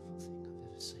beautiful thing I've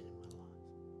ever seen in my life.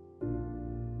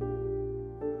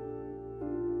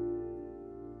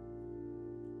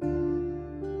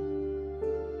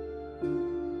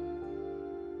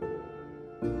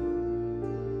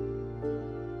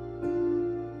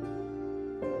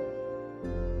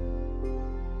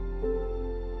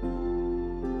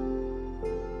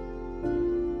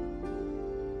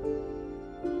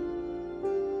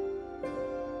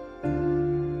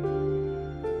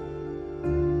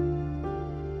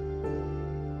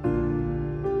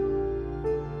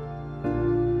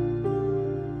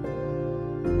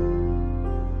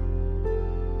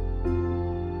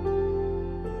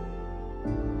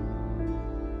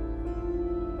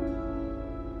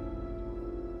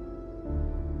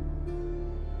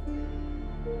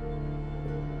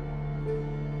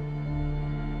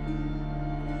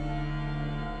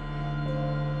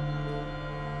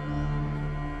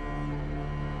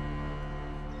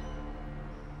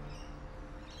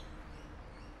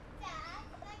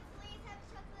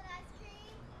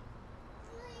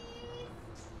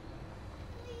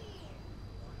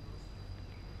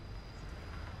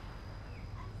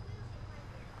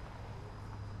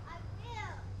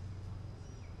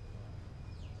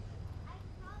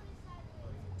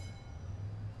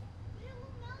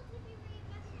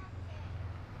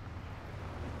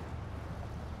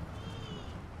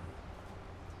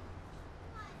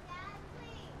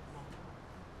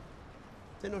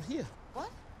 They're not here.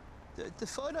 What? The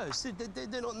photos,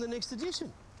 they're not in the next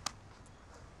edition.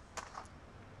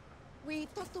 We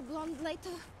talk to Blonde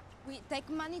later. We take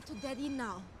money to Daddy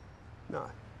now. No.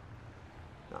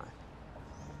 No.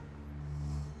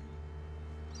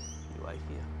 You wait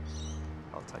here.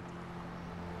 I'll take them.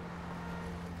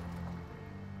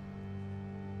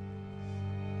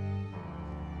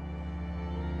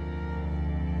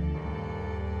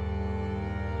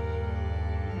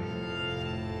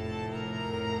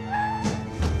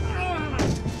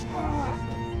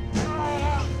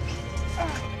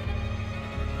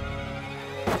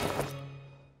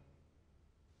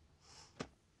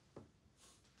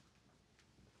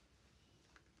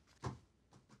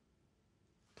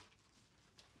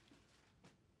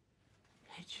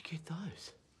 How'd you get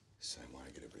those? Same way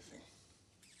I get everything.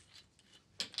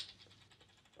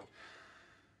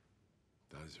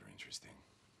 Those are interesting.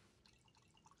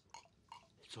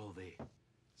 It's all there.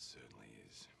 Certainly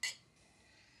is.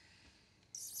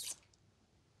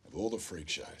 Of all the freak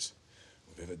shows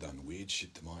we've ever done weird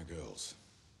shit to my girls,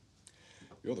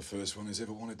 you're the first one who's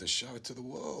ever wanted to show it to the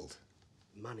world.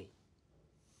 Money.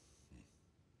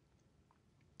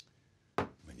 I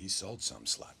mean, you sold some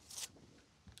slut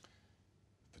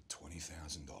for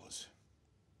 $20,000.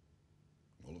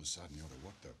 All of a sudden, you're the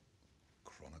what? The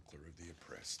chronicler of the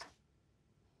oppressed.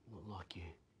 Not like you.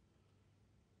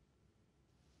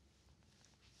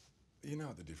 You know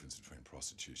what the difference between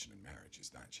prostitution and marriage is,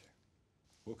 don't you?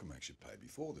 Hooker makes you pay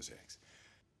before there's sex.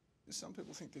 Some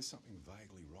people think there's something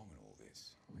vaguely wrong in all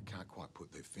this. They can't quite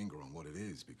put their finger on what it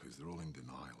is because they're all in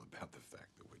denial about the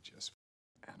fact that we're just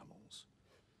animals.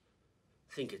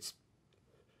 Think it's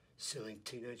selling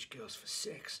teenage girls for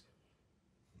sex.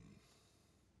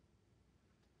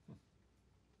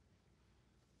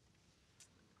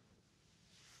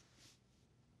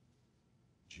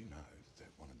 Do you know that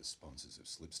one of the sponsors of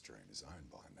Slipstream is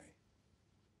owned by me?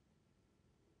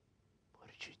 What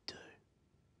did you do?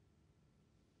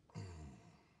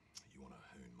 You want to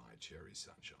hoon my cherry,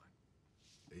 sunshine?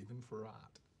 Even for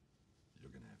art,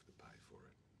 you're going to have to pay for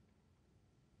it.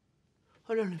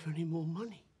 I don't have any more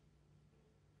money.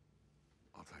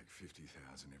 I'll take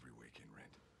 $50,000 every week in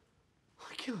rent.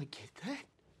 I can't get that.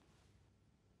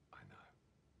 I know.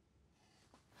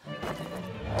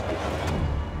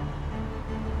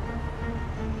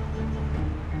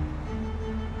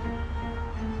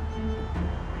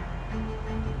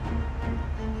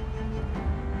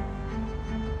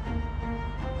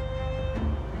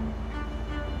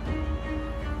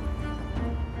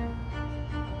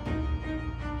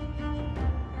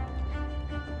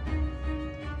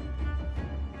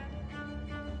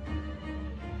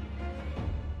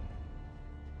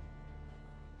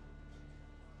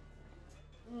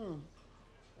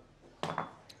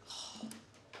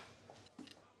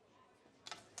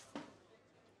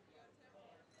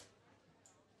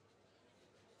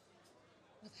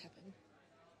 What happened?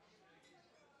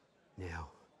 Now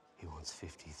he wants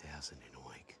 50,000 in a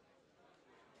week.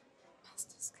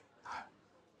 Masters. No.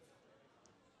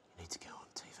 You need to go on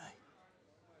TV.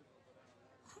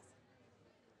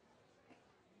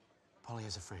 Polly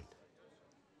has a friend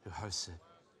who hosts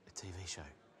a TV show.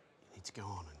 You need to go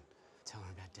on and tell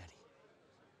her about Daddy.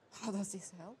 How does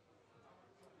this help?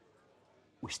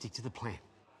 We stick to the plan.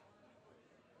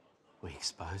 We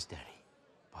expose Daddy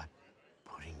by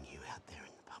putting you out there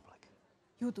in the public.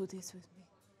 You do this with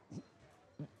me.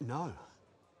 No.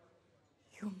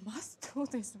 You must do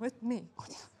this with me.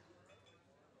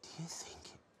 Do you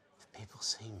think if people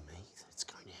see me that it's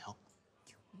going to help?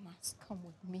 You must come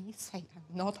with me. Say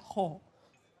I'm not whole.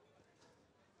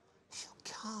 She'll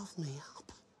carve me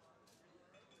up.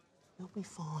 You'll be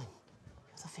fine.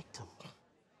 You're the victim.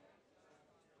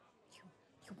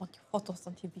 You want your photos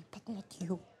on TV, but not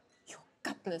you. You're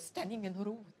gutless, standing in a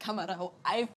room with camera.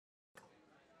 I'm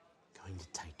going to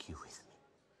take you with me.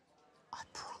 I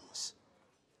promise.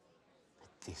 But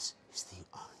this is the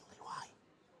only way.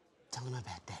 Tell them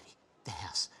about Daddy, the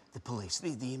house, the police,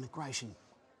 the immigration,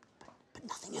 but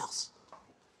nothing else.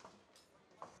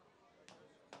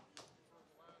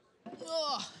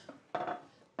 Oh.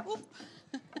 Whoop.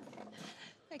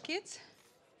 Hey, kids.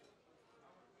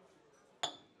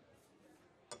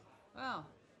 Wow.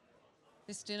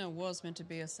 This dinner was meant to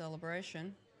be a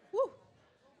celebration. Woo!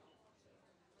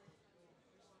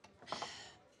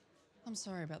 I'm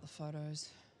sorry about the photos.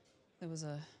 There was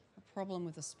a problem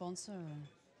with the sponsor, and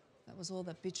that was all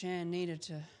that bitch Ann needed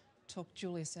to talk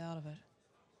Julius out of it.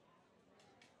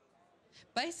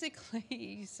 Basically,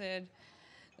 he said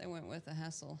they weren't worth the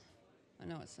hassle. I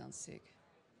know it sounds sick,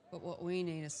 but what we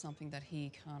need is something that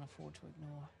he can't afford to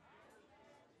ignore.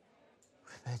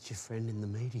 What about your friend in the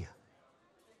media?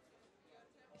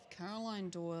 Caroline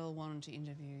Doyle wanted to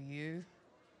interview you,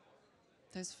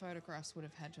 those photographs would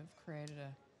have had to have created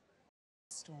a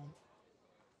storm.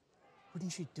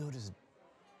 Wouldn't she do it as a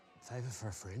favour for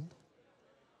a friend?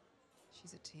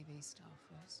 She's a TV star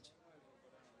first.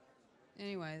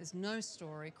 Anyway, there's no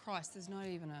story. Christ, there's not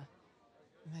even a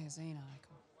magazine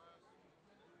article.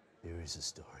 There is a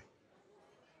story.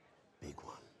 Big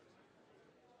one.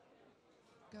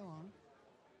 Go on.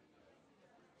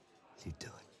 You do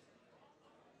it.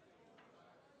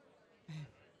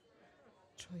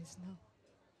 Choice now.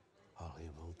 Holly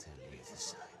will tell you the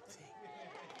same thing.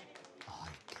 I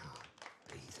can't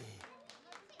be there.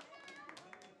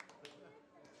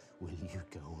 Will you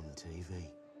go on TV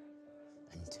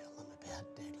and tell them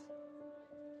about Daddy?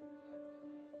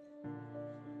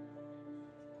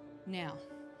 Now,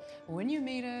 when you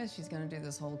meet her, she's going to do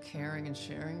this whole caring and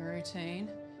sharing routine.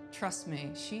 Trust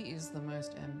me, she is the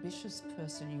most ambitious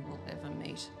person you will ever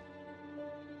meet.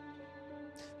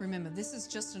 Remember, this is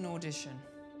just an audition.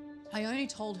 I only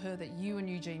told her that you and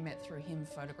Eugene met through him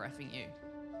photographing you.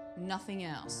 Nothing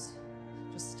else.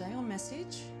 Just stay on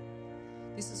message.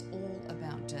 This is all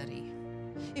about Daddy.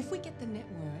 If we get the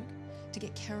network to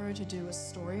get Caro to do a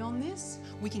story on this,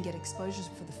 we can get exposures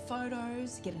for the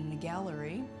photos, get it in a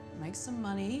gallery, make some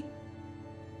money,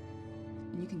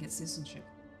 and you can get citizenship.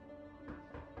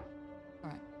 All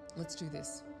right, let's do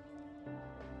this.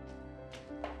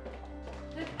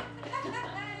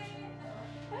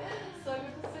 So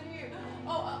good to see you.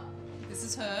 Oh, this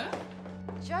is her.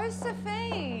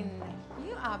 Josephine,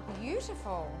 you are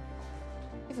beautiful.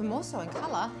 Even more so in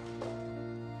colour.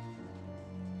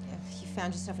 Yeah, you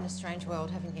found yourself in a strange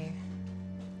world, haven't you?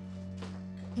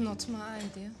 Not my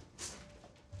idea.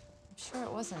 I'm sure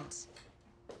it wasn't.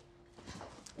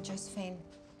 Josephine,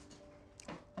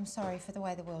 I'm sorry for the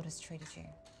way the world has treated you.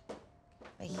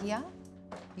 But here,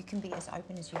 you can be as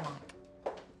open as you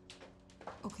like.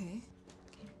 Okay.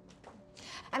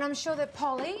 And I'm sure that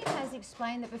Polly has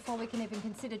explained that before we can even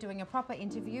consider doing a proper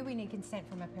interview, we need consent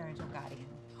from a parent or guardian.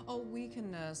 Oh, we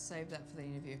can save that for the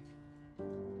interview.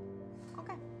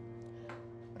 Okay.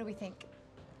 What do we think?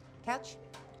 Couch?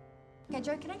 Okay,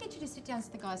 Joe, can I get you to sit down so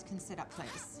the guys can sit up,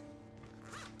 please?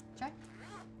 Joe?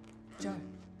 Joe.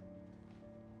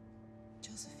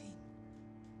 Josephine.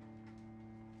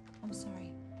 I'm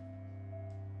sorry.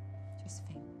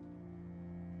 Josephine.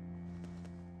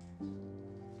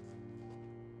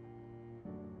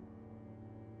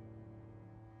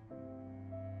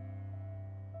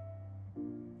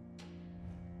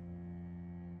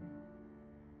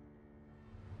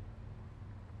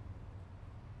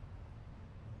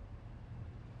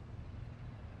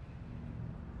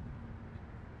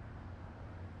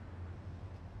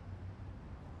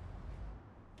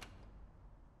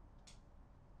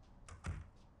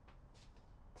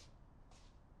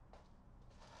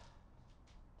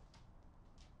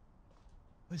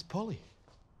 Where's Polly?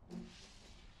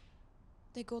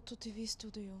 They go to TV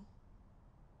studio.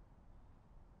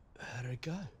 How did it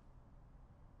go?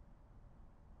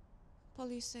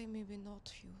 Police say maybe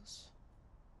not use.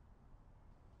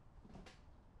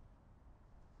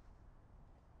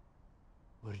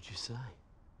 What did you say?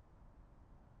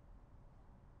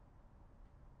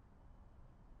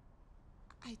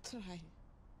 I tried.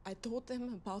 I told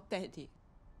them about Daddy.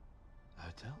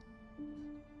 Hotel?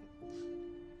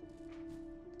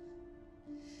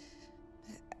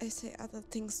 I say other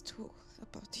things too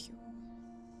about you.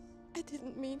 I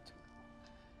didn't mean to.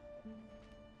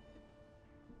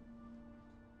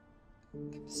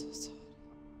 I'm so sorry.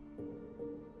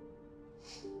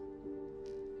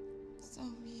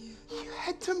 Sorry. You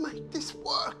had to make this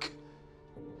work.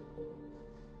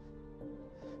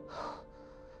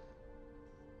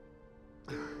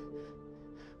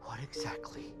 What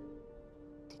exactly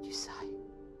did you say?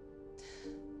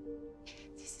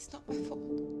 This is not my fault.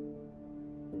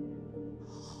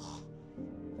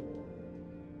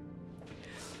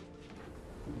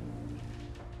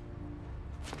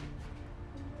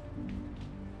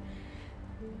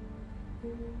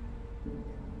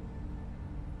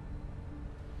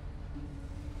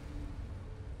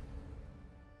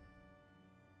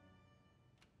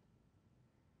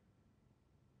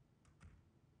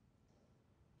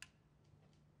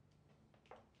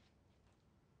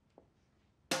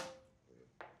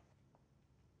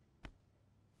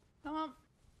 Come on.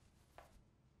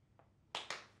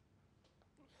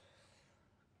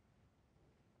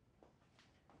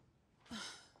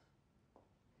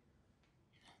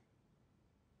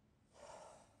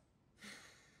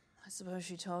 I suppose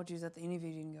she told you that the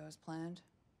interview didn't go as planned.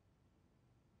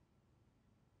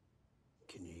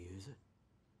 Can you use it?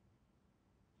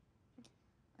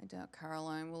 I doubt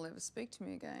Caroline will ever speak to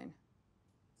me again.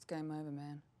 It's game over,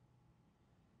 man.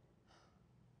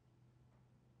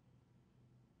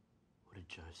 What did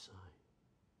Joe say?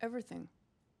 Everything.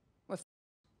 We're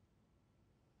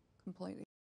completely.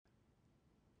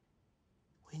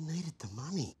 We needed the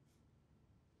money.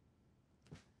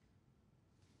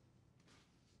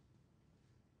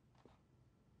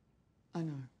 I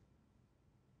know.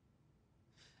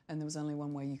 And there was only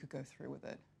one way you could go through with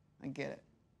it. I get it.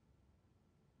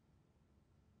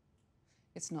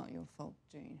 It's not your fault,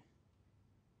 Jean.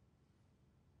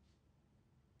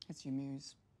 It's your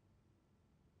muse.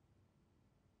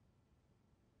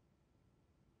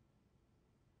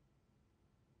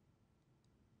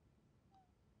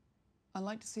 I'd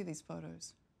like to see these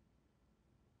photos.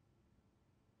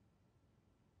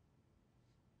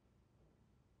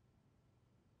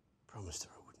 Promised her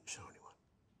I wouldn't show anyone.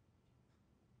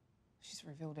 She's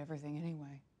revealed everything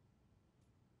anyway.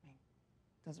 I mean,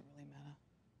 does it really matter?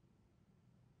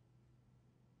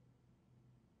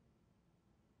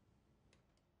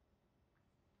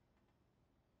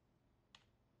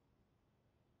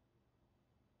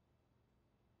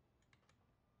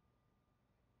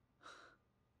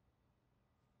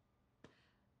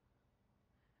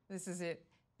 This is it.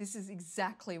 This is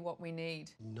exactly what we need.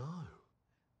 No.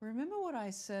 Remember what I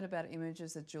said about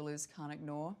images that Julius can't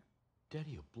ignore?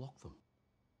 Daddy will block them.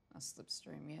 A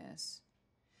slipstream, yes.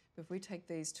 But if we take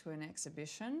these to an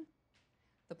exhibition,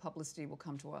 the publicity will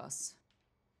come to us.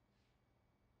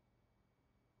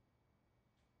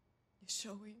 You're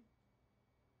showing.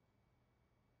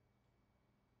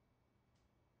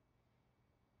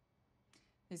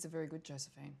 These are very good,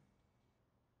 Josephine.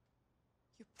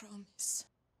 You promise.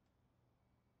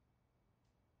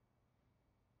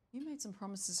 You made some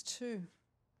promises too.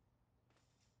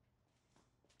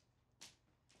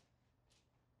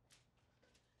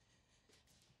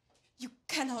 You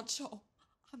cannot show.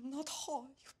 I'm not whole,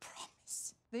 you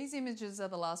promise. These images are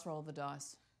the last roll of the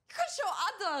dice. You can show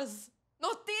others,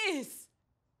 not this.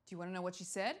 Do you want to know what she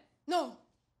said? No.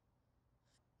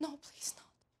 No, please not.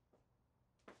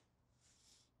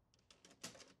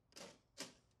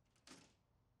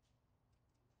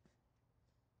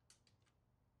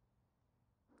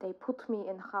 They put me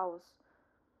in house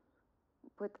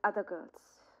with other girls,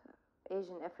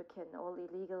 Asian, African, all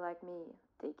illegal like me.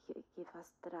 They give us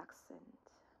drugs and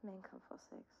men come for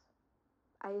sex.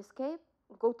 I escape,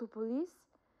 go to police,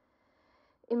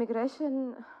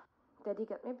 immigration, Daddy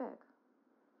got me back.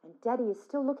 And Daddy is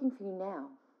still looking for you now.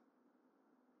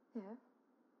 Yeah.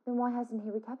 Then why hasn't he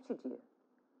recaptured you?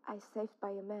 I saved by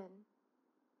a man.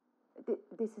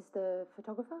 This is the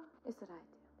photographer? Is that right?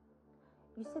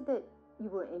 You said that you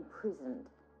were imprisoned.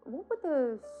 What were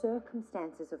the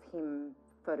circumstances of him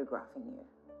photographing you?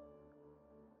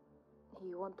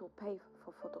 He want to pay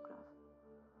for photograph.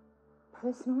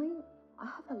 Personally, I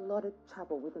have a lot of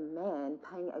trouble with a man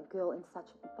paying a girl in such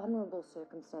vulnerable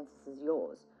circumstances as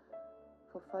yours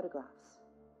for photographs.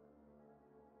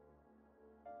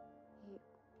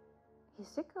 He's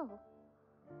sicko.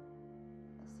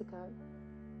 A sicko?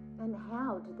 And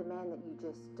how did the man that you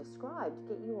just described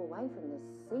get you away from this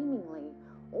seemingly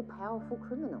all-powerful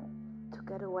criminal? To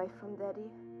get away from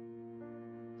Daddy,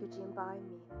 Eugene buy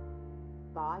me.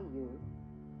 Buy you?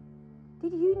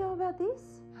 Did you know about this?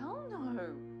 Hell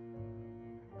no.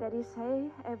 Daddy say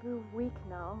every week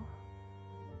now,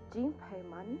 Eugene pay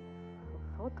money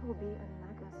for photo be in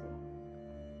magazine.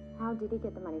 How did he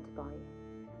get the money to buy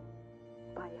you?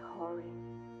 By hurry.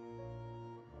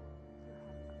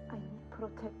 I need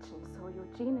protection, so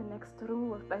Eugene in next room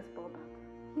with baseball bat.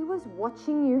 He was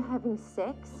watching you having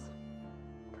sex?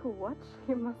 To watch,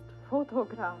 he must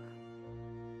photograph.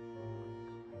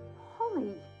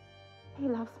 Holly! He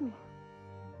loves me.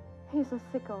 He's a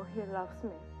sicko, he loves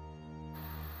me.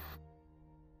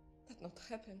 That not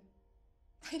happen.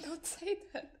 I not say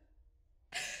that.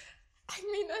 I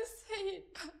mean, I say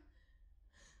it, but...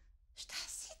 Šta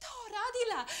si to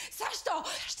radila? Zašto?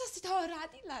 Što si to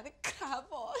radila?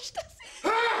 Kravo, šta si...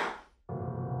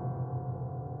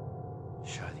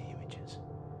 Show the images.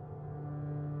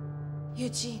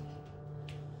 Eugene.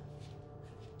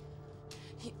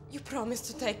 You promised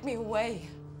to take me away.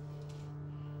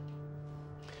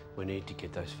 We need to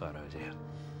get those photos out.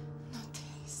 Not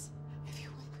this. If you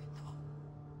want, we know.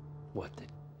 What, that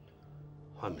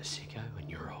I'm a sicko and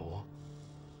you're a whore?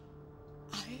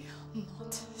 I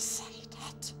not say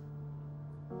that.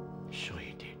 Sure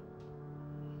you did.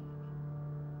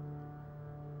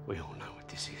 We all know what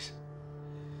this is.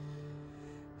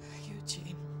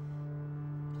 Eugene,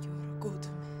 you're a good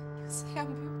man. You say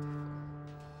I'm beautiful.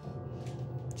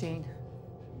 Jean.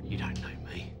 You don't know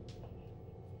me.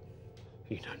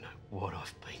 You don't know what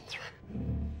I've been through.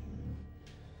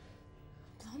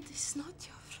 Blonde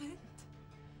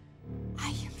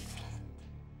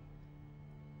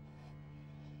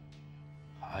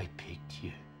I picked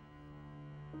you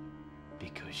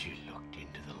because you looked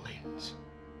into the lens.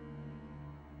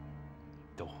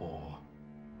 The whore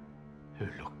who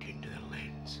looked into the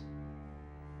lens.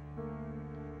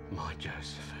 My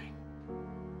Josephine.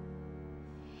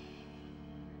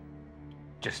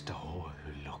 Just a whore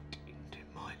who looked into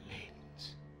my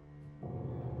lens.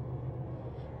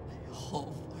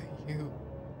 All for you.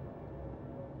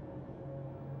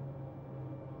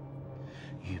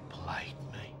 You played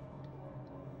me.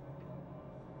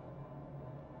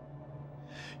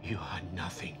 You are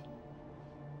nothing.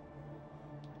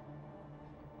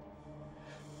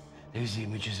 These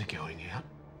images are going out,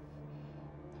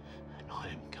 and I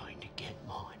am going to get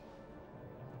mine.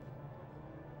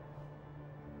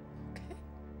 Okay.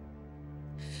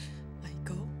 I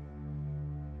go.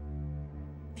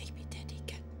 Maybe Daddy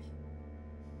get me.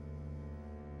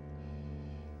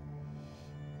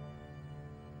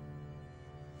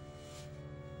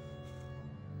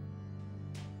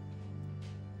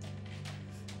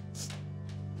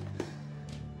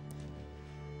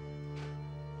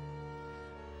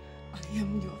 I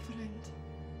am your friend.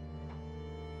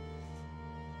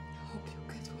 Hope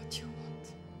you get what you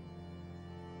want.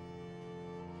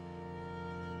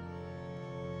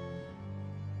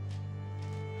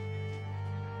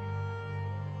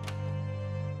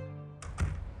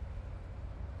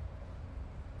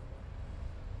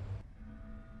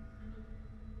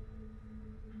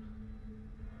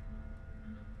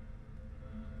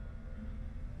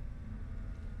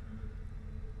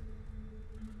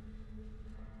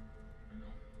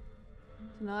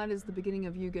 Tonight is the beginning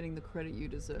of you getting the credit you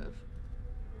deserve.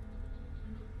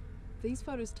 If these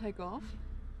photos take off,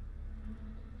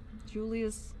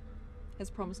 Julius has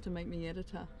promised to make me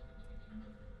editor.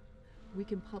 We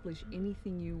can publish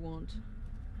anything you want.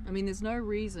 I mean, there's no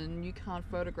reason you can't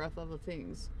photograph other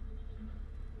things.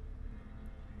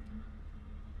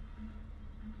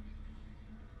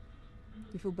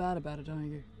 You feel bad about it, don't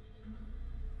you?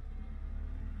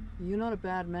 You're not a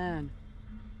bad man.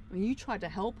 I mean, you tried to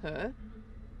help her.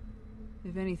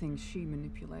 If anything, she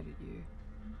manipulated you.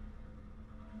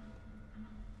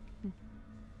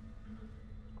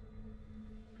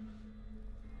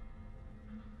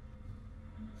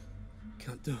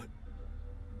 Can't do it.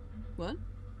 What?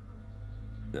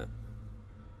 No.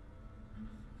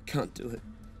 Can't do it.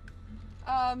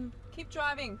 Keep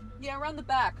driving. Yeah, around the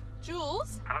back.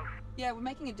 Jules? Hello? Yeah, we're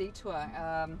making a detour.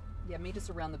 Yeah, meet us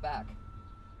around the back.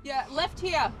 Yeah, left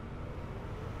here.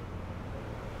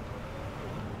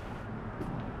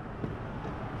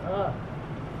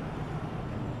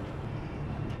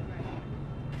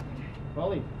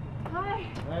 Polly. Hi.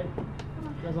 Hey.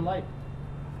 You guys are late.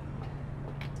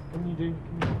 What are you doing?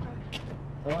 Come here.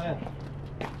 How are you?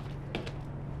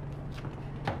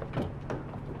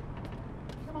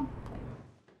 Come on.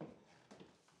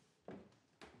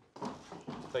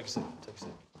 Take a seat. Take a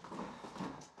seat.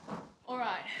 All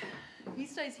right. He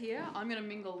stays here. I'm going to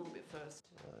mingle a little bit first.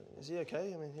 Is he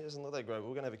okay? I mean, he doesn't look that great. We're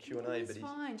going to have a Q&A, but He's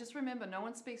fine. Just remember, no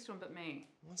one speaks to him but me.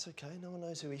 That's okay. No one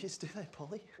knows who he is, do they,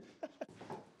 Polly?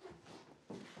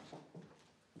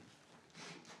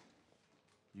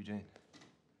 Eugene.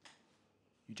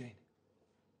 Eugene.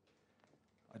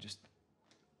 I just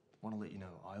want to let you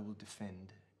know I will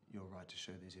defend your right to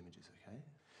show these images, okay?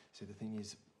 So the thing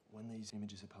is, when these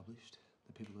images are published,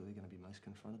 the people that are going to be most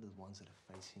confronted are the ones that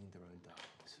are facing their own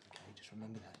darkness, okay? Just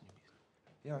remember that and you'll be...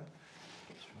 Yeah, all right.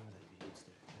 Just remember that you'll be good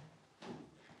there,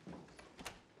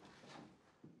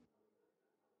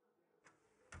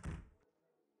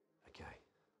 okay? Okay,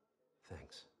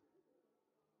 thanks.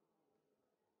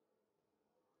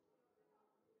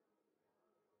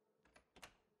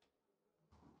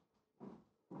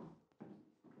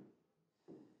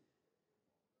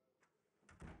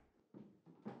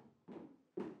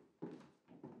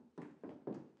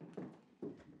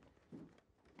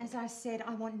 As I said,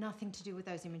 I want nothing to do with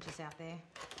those images out there.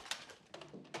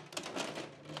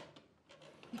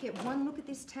 You get one look at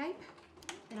this tape,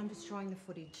 then I'm destroying the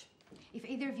footage. If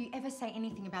either of you ever say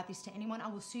anything about this to anyone, I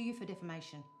will sue you for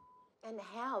defamation. And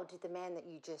how did the man that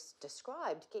you just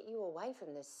described get you away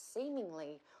from this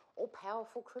seemingly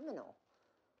all-powerful criminal?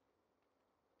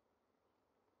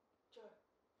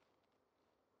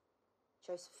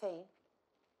 Josephine,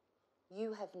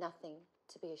 you have nothing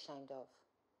to be ashamed of.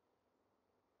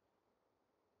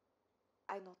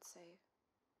 I not say.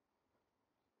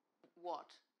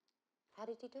 What? How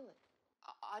did he do it?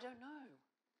 I don't know.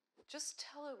 Just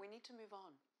tell her we need to move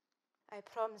on. I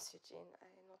promise, Eugene, I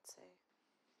not say.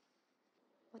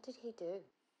 What did he do?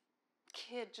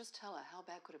 Kid, just tell her. How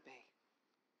bad could it be?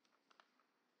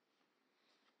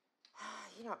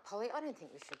 You know what, Polly, I don't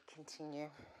think we should continue.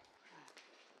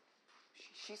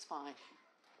 she's fine.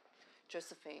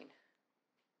 Josephine,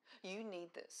 you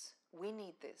need this. We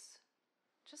need this.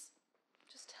 Just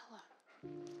tell her.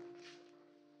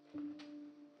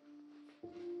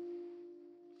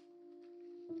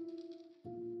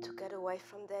 To get away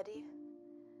from Daddy,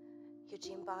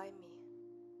 Eugene buy me.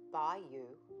 By you?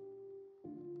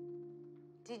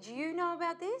 Did you know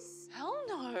about this? Hell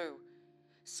no.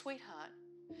 Sweetheart,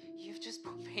 you've just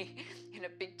put me in a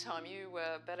big time. You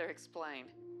better explain.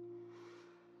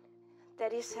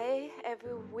 Daddy say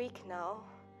every week now,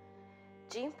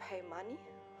 Gene pay money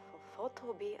for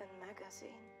photo B and magazine.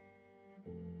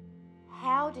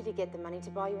 How did he get the money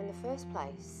to buy you in the first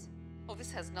place? Well,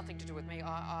 this has nothing to do with me.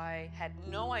 I had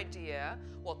no idea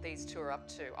what these two are up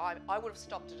to. I would have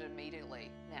stopped it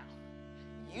immediately. Now,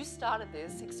 you started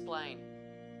this. Explain.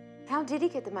 How did he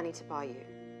get the money to buy you?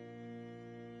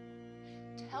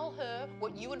 Tell her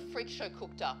what you and Freak Show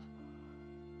cooked up.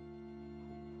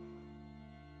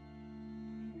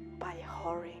 By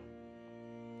whoring.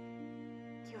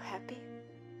 You happy?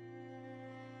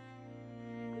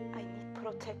 I need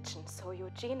protection, so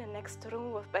Eugene in next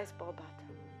room with baseball bat.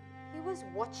 He was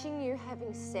watching you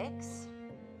having sex?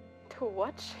 To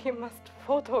watch, he must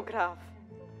photograph.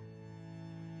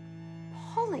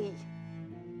 Polly!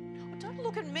 Oh, don't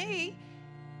look at me.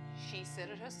 She said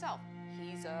it herself.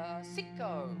 He's a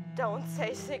sicko. Don't say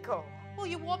sicko. Well,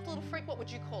 you warped little freak, what would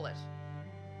you call it?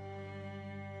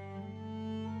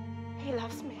 He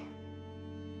loves me.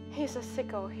 He's a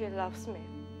sicko, he loves me.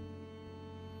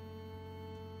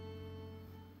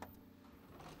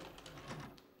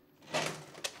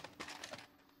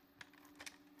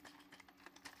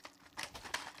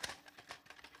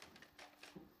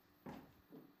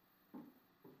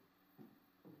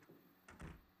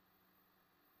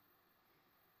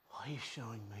 Why are you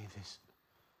showing me this?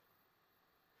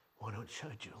 Why not show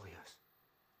Julius?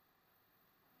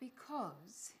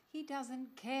 Because he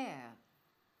doesn't care.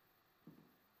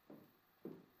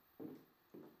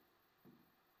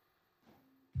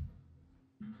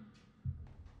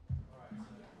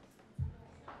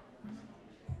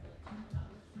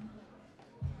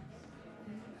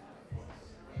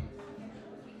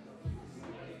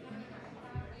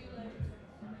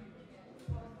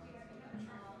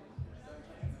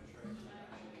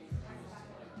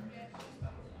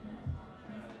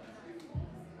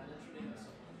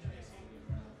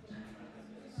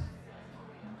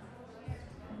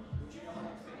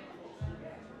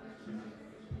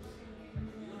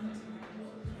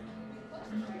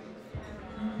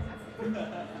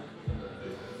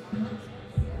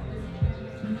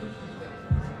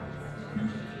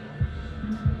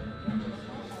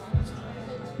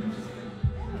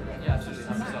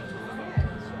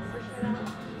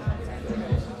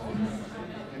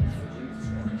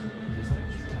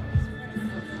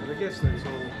 I guess that's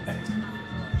all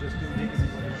just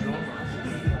indicative of the genre.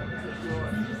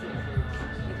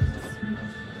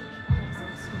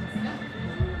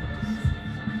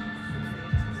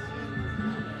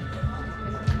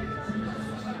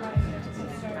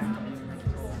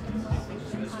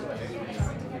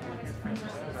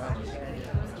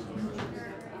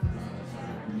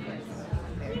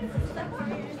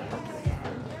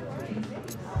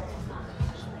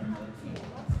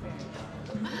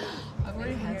 I've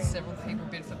already had several people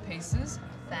bid for pieces,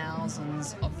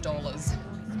 thousands of dollars.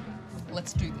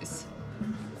 Let's do this.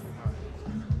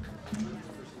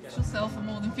 She'll sell for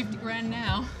more than 50 grand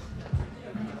now.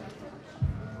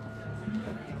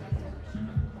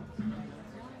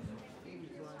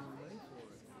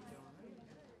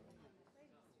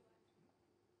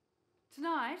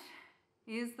 Tonight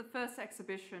is the first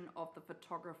exhibition of the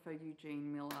photographer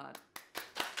Eugene Millard.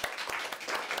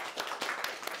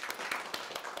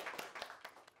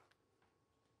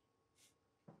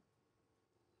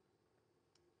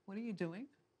 What are you doing?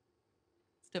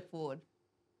 Step forward.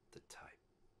 The tape.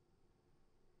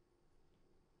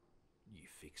 You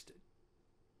fixed it.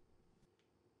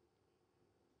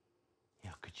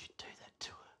 How could you do that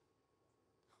to her?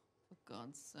 For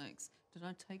God's sakes, did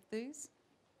I take these?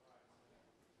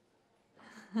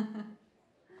 I am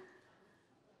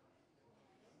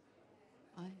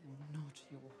not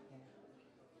your whore.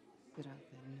 Get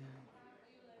out there now.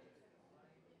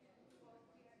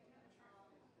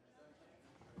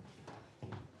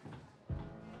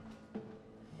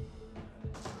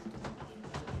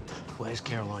 Where's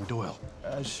Caroline Doyle?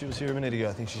 She was here a minute ago.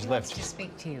 I think she's left. To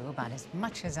speak to you about as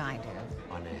much as I do.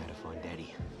 I know how to find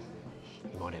Daddy.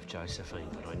 You might have Josephine,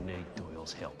 but I need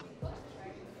Doyle's help.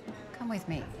 Come with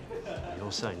me. I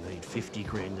also need 50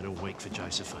 grand in a week for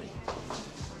Josephine.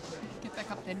 Get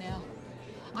back up there now.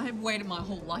 I have waited my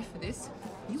whole life for this.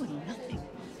 You are nothing.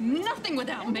 nothing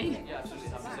without me.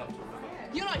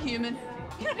 You're not human.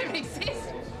 You don't even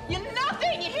exist. You're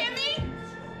nothing, you hear me?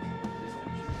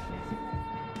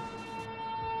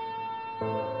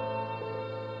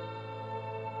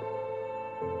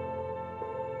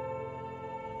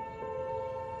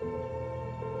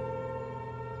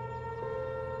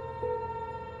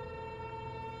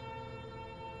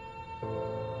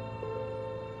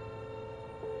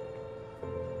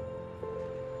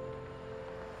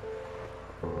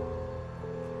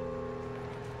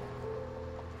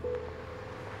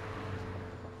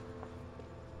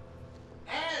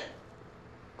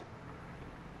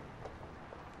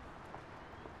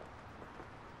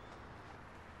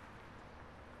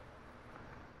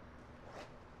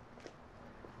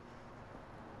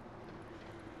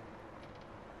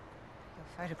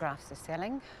 Photographs are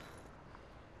selling.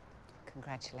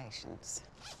 Congratulations.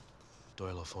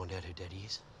 Doyle will find out who Daddy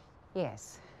is.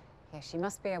 Yes. Yes, she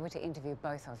must be able to interview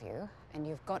both of you, and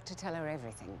you've got to tell her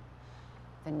everything.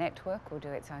 The network will do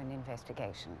its own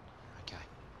investigation. Okay.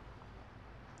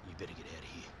 You better get out of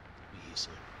here. Be here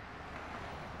soon.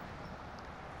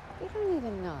 You don't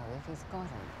even know if he's got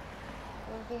him,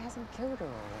 or if he hasn't killed her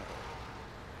already.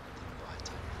 Didn't buy a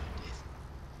tape of her death.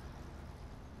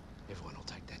 Everyone will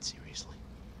take that seriously.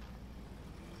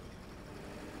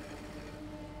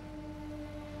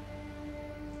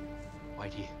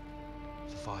 Wait here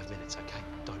for 5 minutes, okay?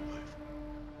 Don't move.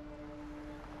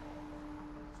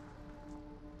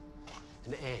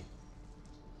 And Anne,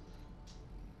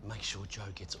 make sure Joe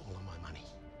gets all of my money.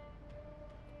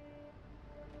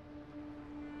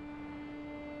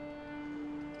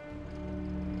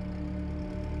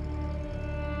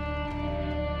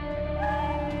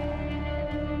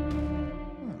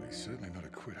 Well, he's certainly not a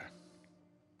quitter.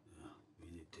 We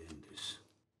need to end this.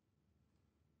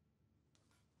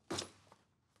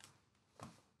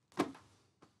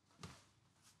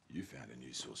 You found a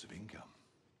new source of income.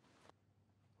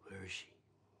 Where is she?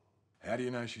 How do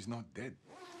you know she's not dead?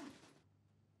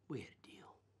 We had a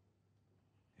deal.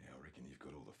 Yeah, I reckon you've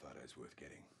got all the photos worth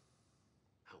getting.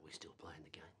 Aren't we still playing the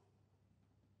game?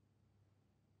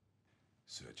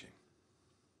 Search him.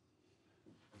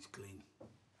 He's clean.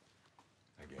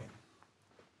 Again.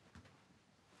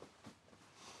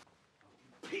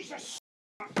 Piece of s***!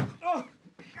 Oh,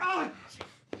 God!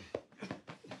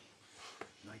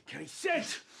 Like I said,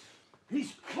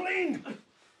 he's clean!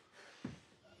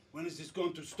 When is this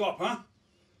going to stop, huh?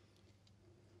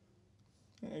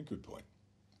 Yeah, good point.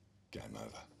 Game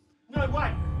over. No,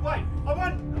 wait! I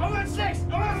want sex!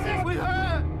 With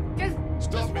her!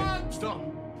 Stop me! Stop!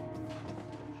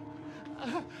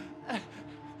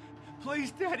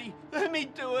 Please, Daddy, let me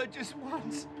do it just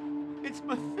once. It's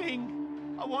my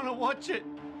thing. I want to watch it.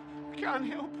 I can't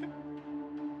help it.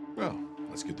 Well,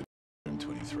 let's get to room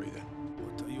 23 then.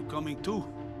 What, are you coming too?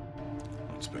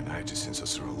 It's been ages since I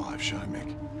saw a live show,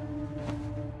 Mick.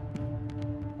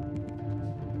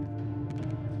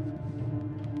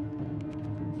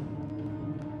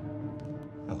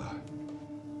 Hello.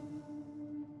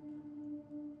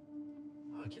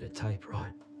 I get a tape,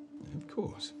 right? Of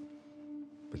course.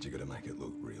 But you gotta make it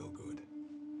look real good.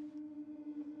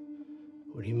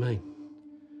 What do you mean?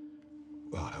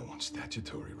 Well, I don't want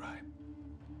statutory rape.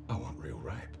 I want real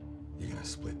rape. You're gonna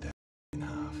split that in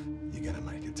half. You're gonna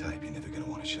make a tape you're never gonna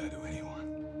want to show to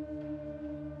anyone.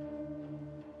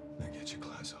 Now get your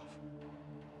clothes off.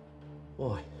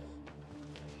 Why?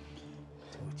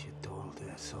 Do what you're told,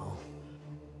 asshole.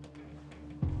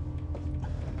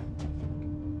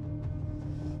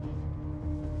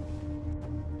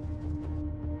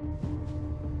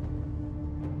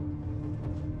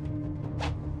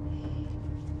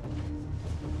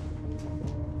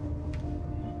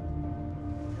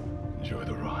 Enjoy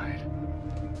the ride.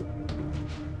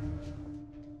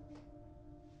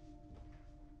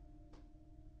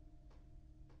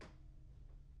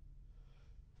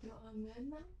 You're a man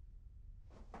now?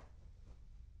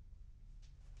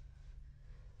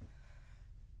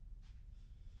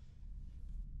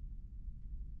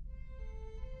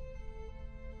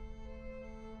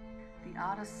 The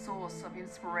artist's source of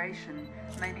inspiration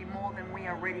may be more than we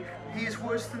are ready for. He is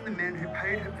worse than the man who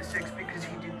paid her for sex because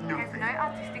he did He has nothing. no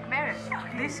artistic merit.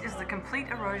 This is the complete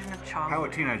erosion of childhood. How a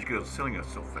teenage girl selling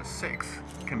herself for sex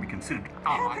can be considered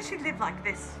How art could she live like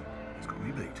this? has got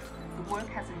me beat. The work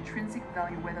has an intrinsic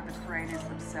value whether the creators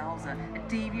themselves are a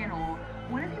deviant or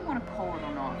whatever you want to call it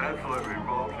or not. Absolutely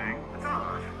revolting. It's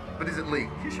art. But is it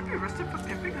legal? You should be arrested for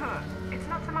pimping her. It's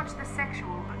not so much the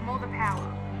sexual, but more the power.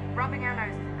 Rubbing our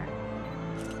noses in it.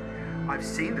 I've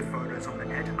seen the photos on the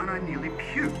net and I nearly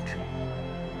puked.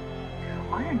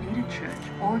 I don't need a church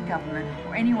or a government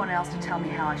or anyone else to tell me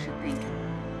how I should think.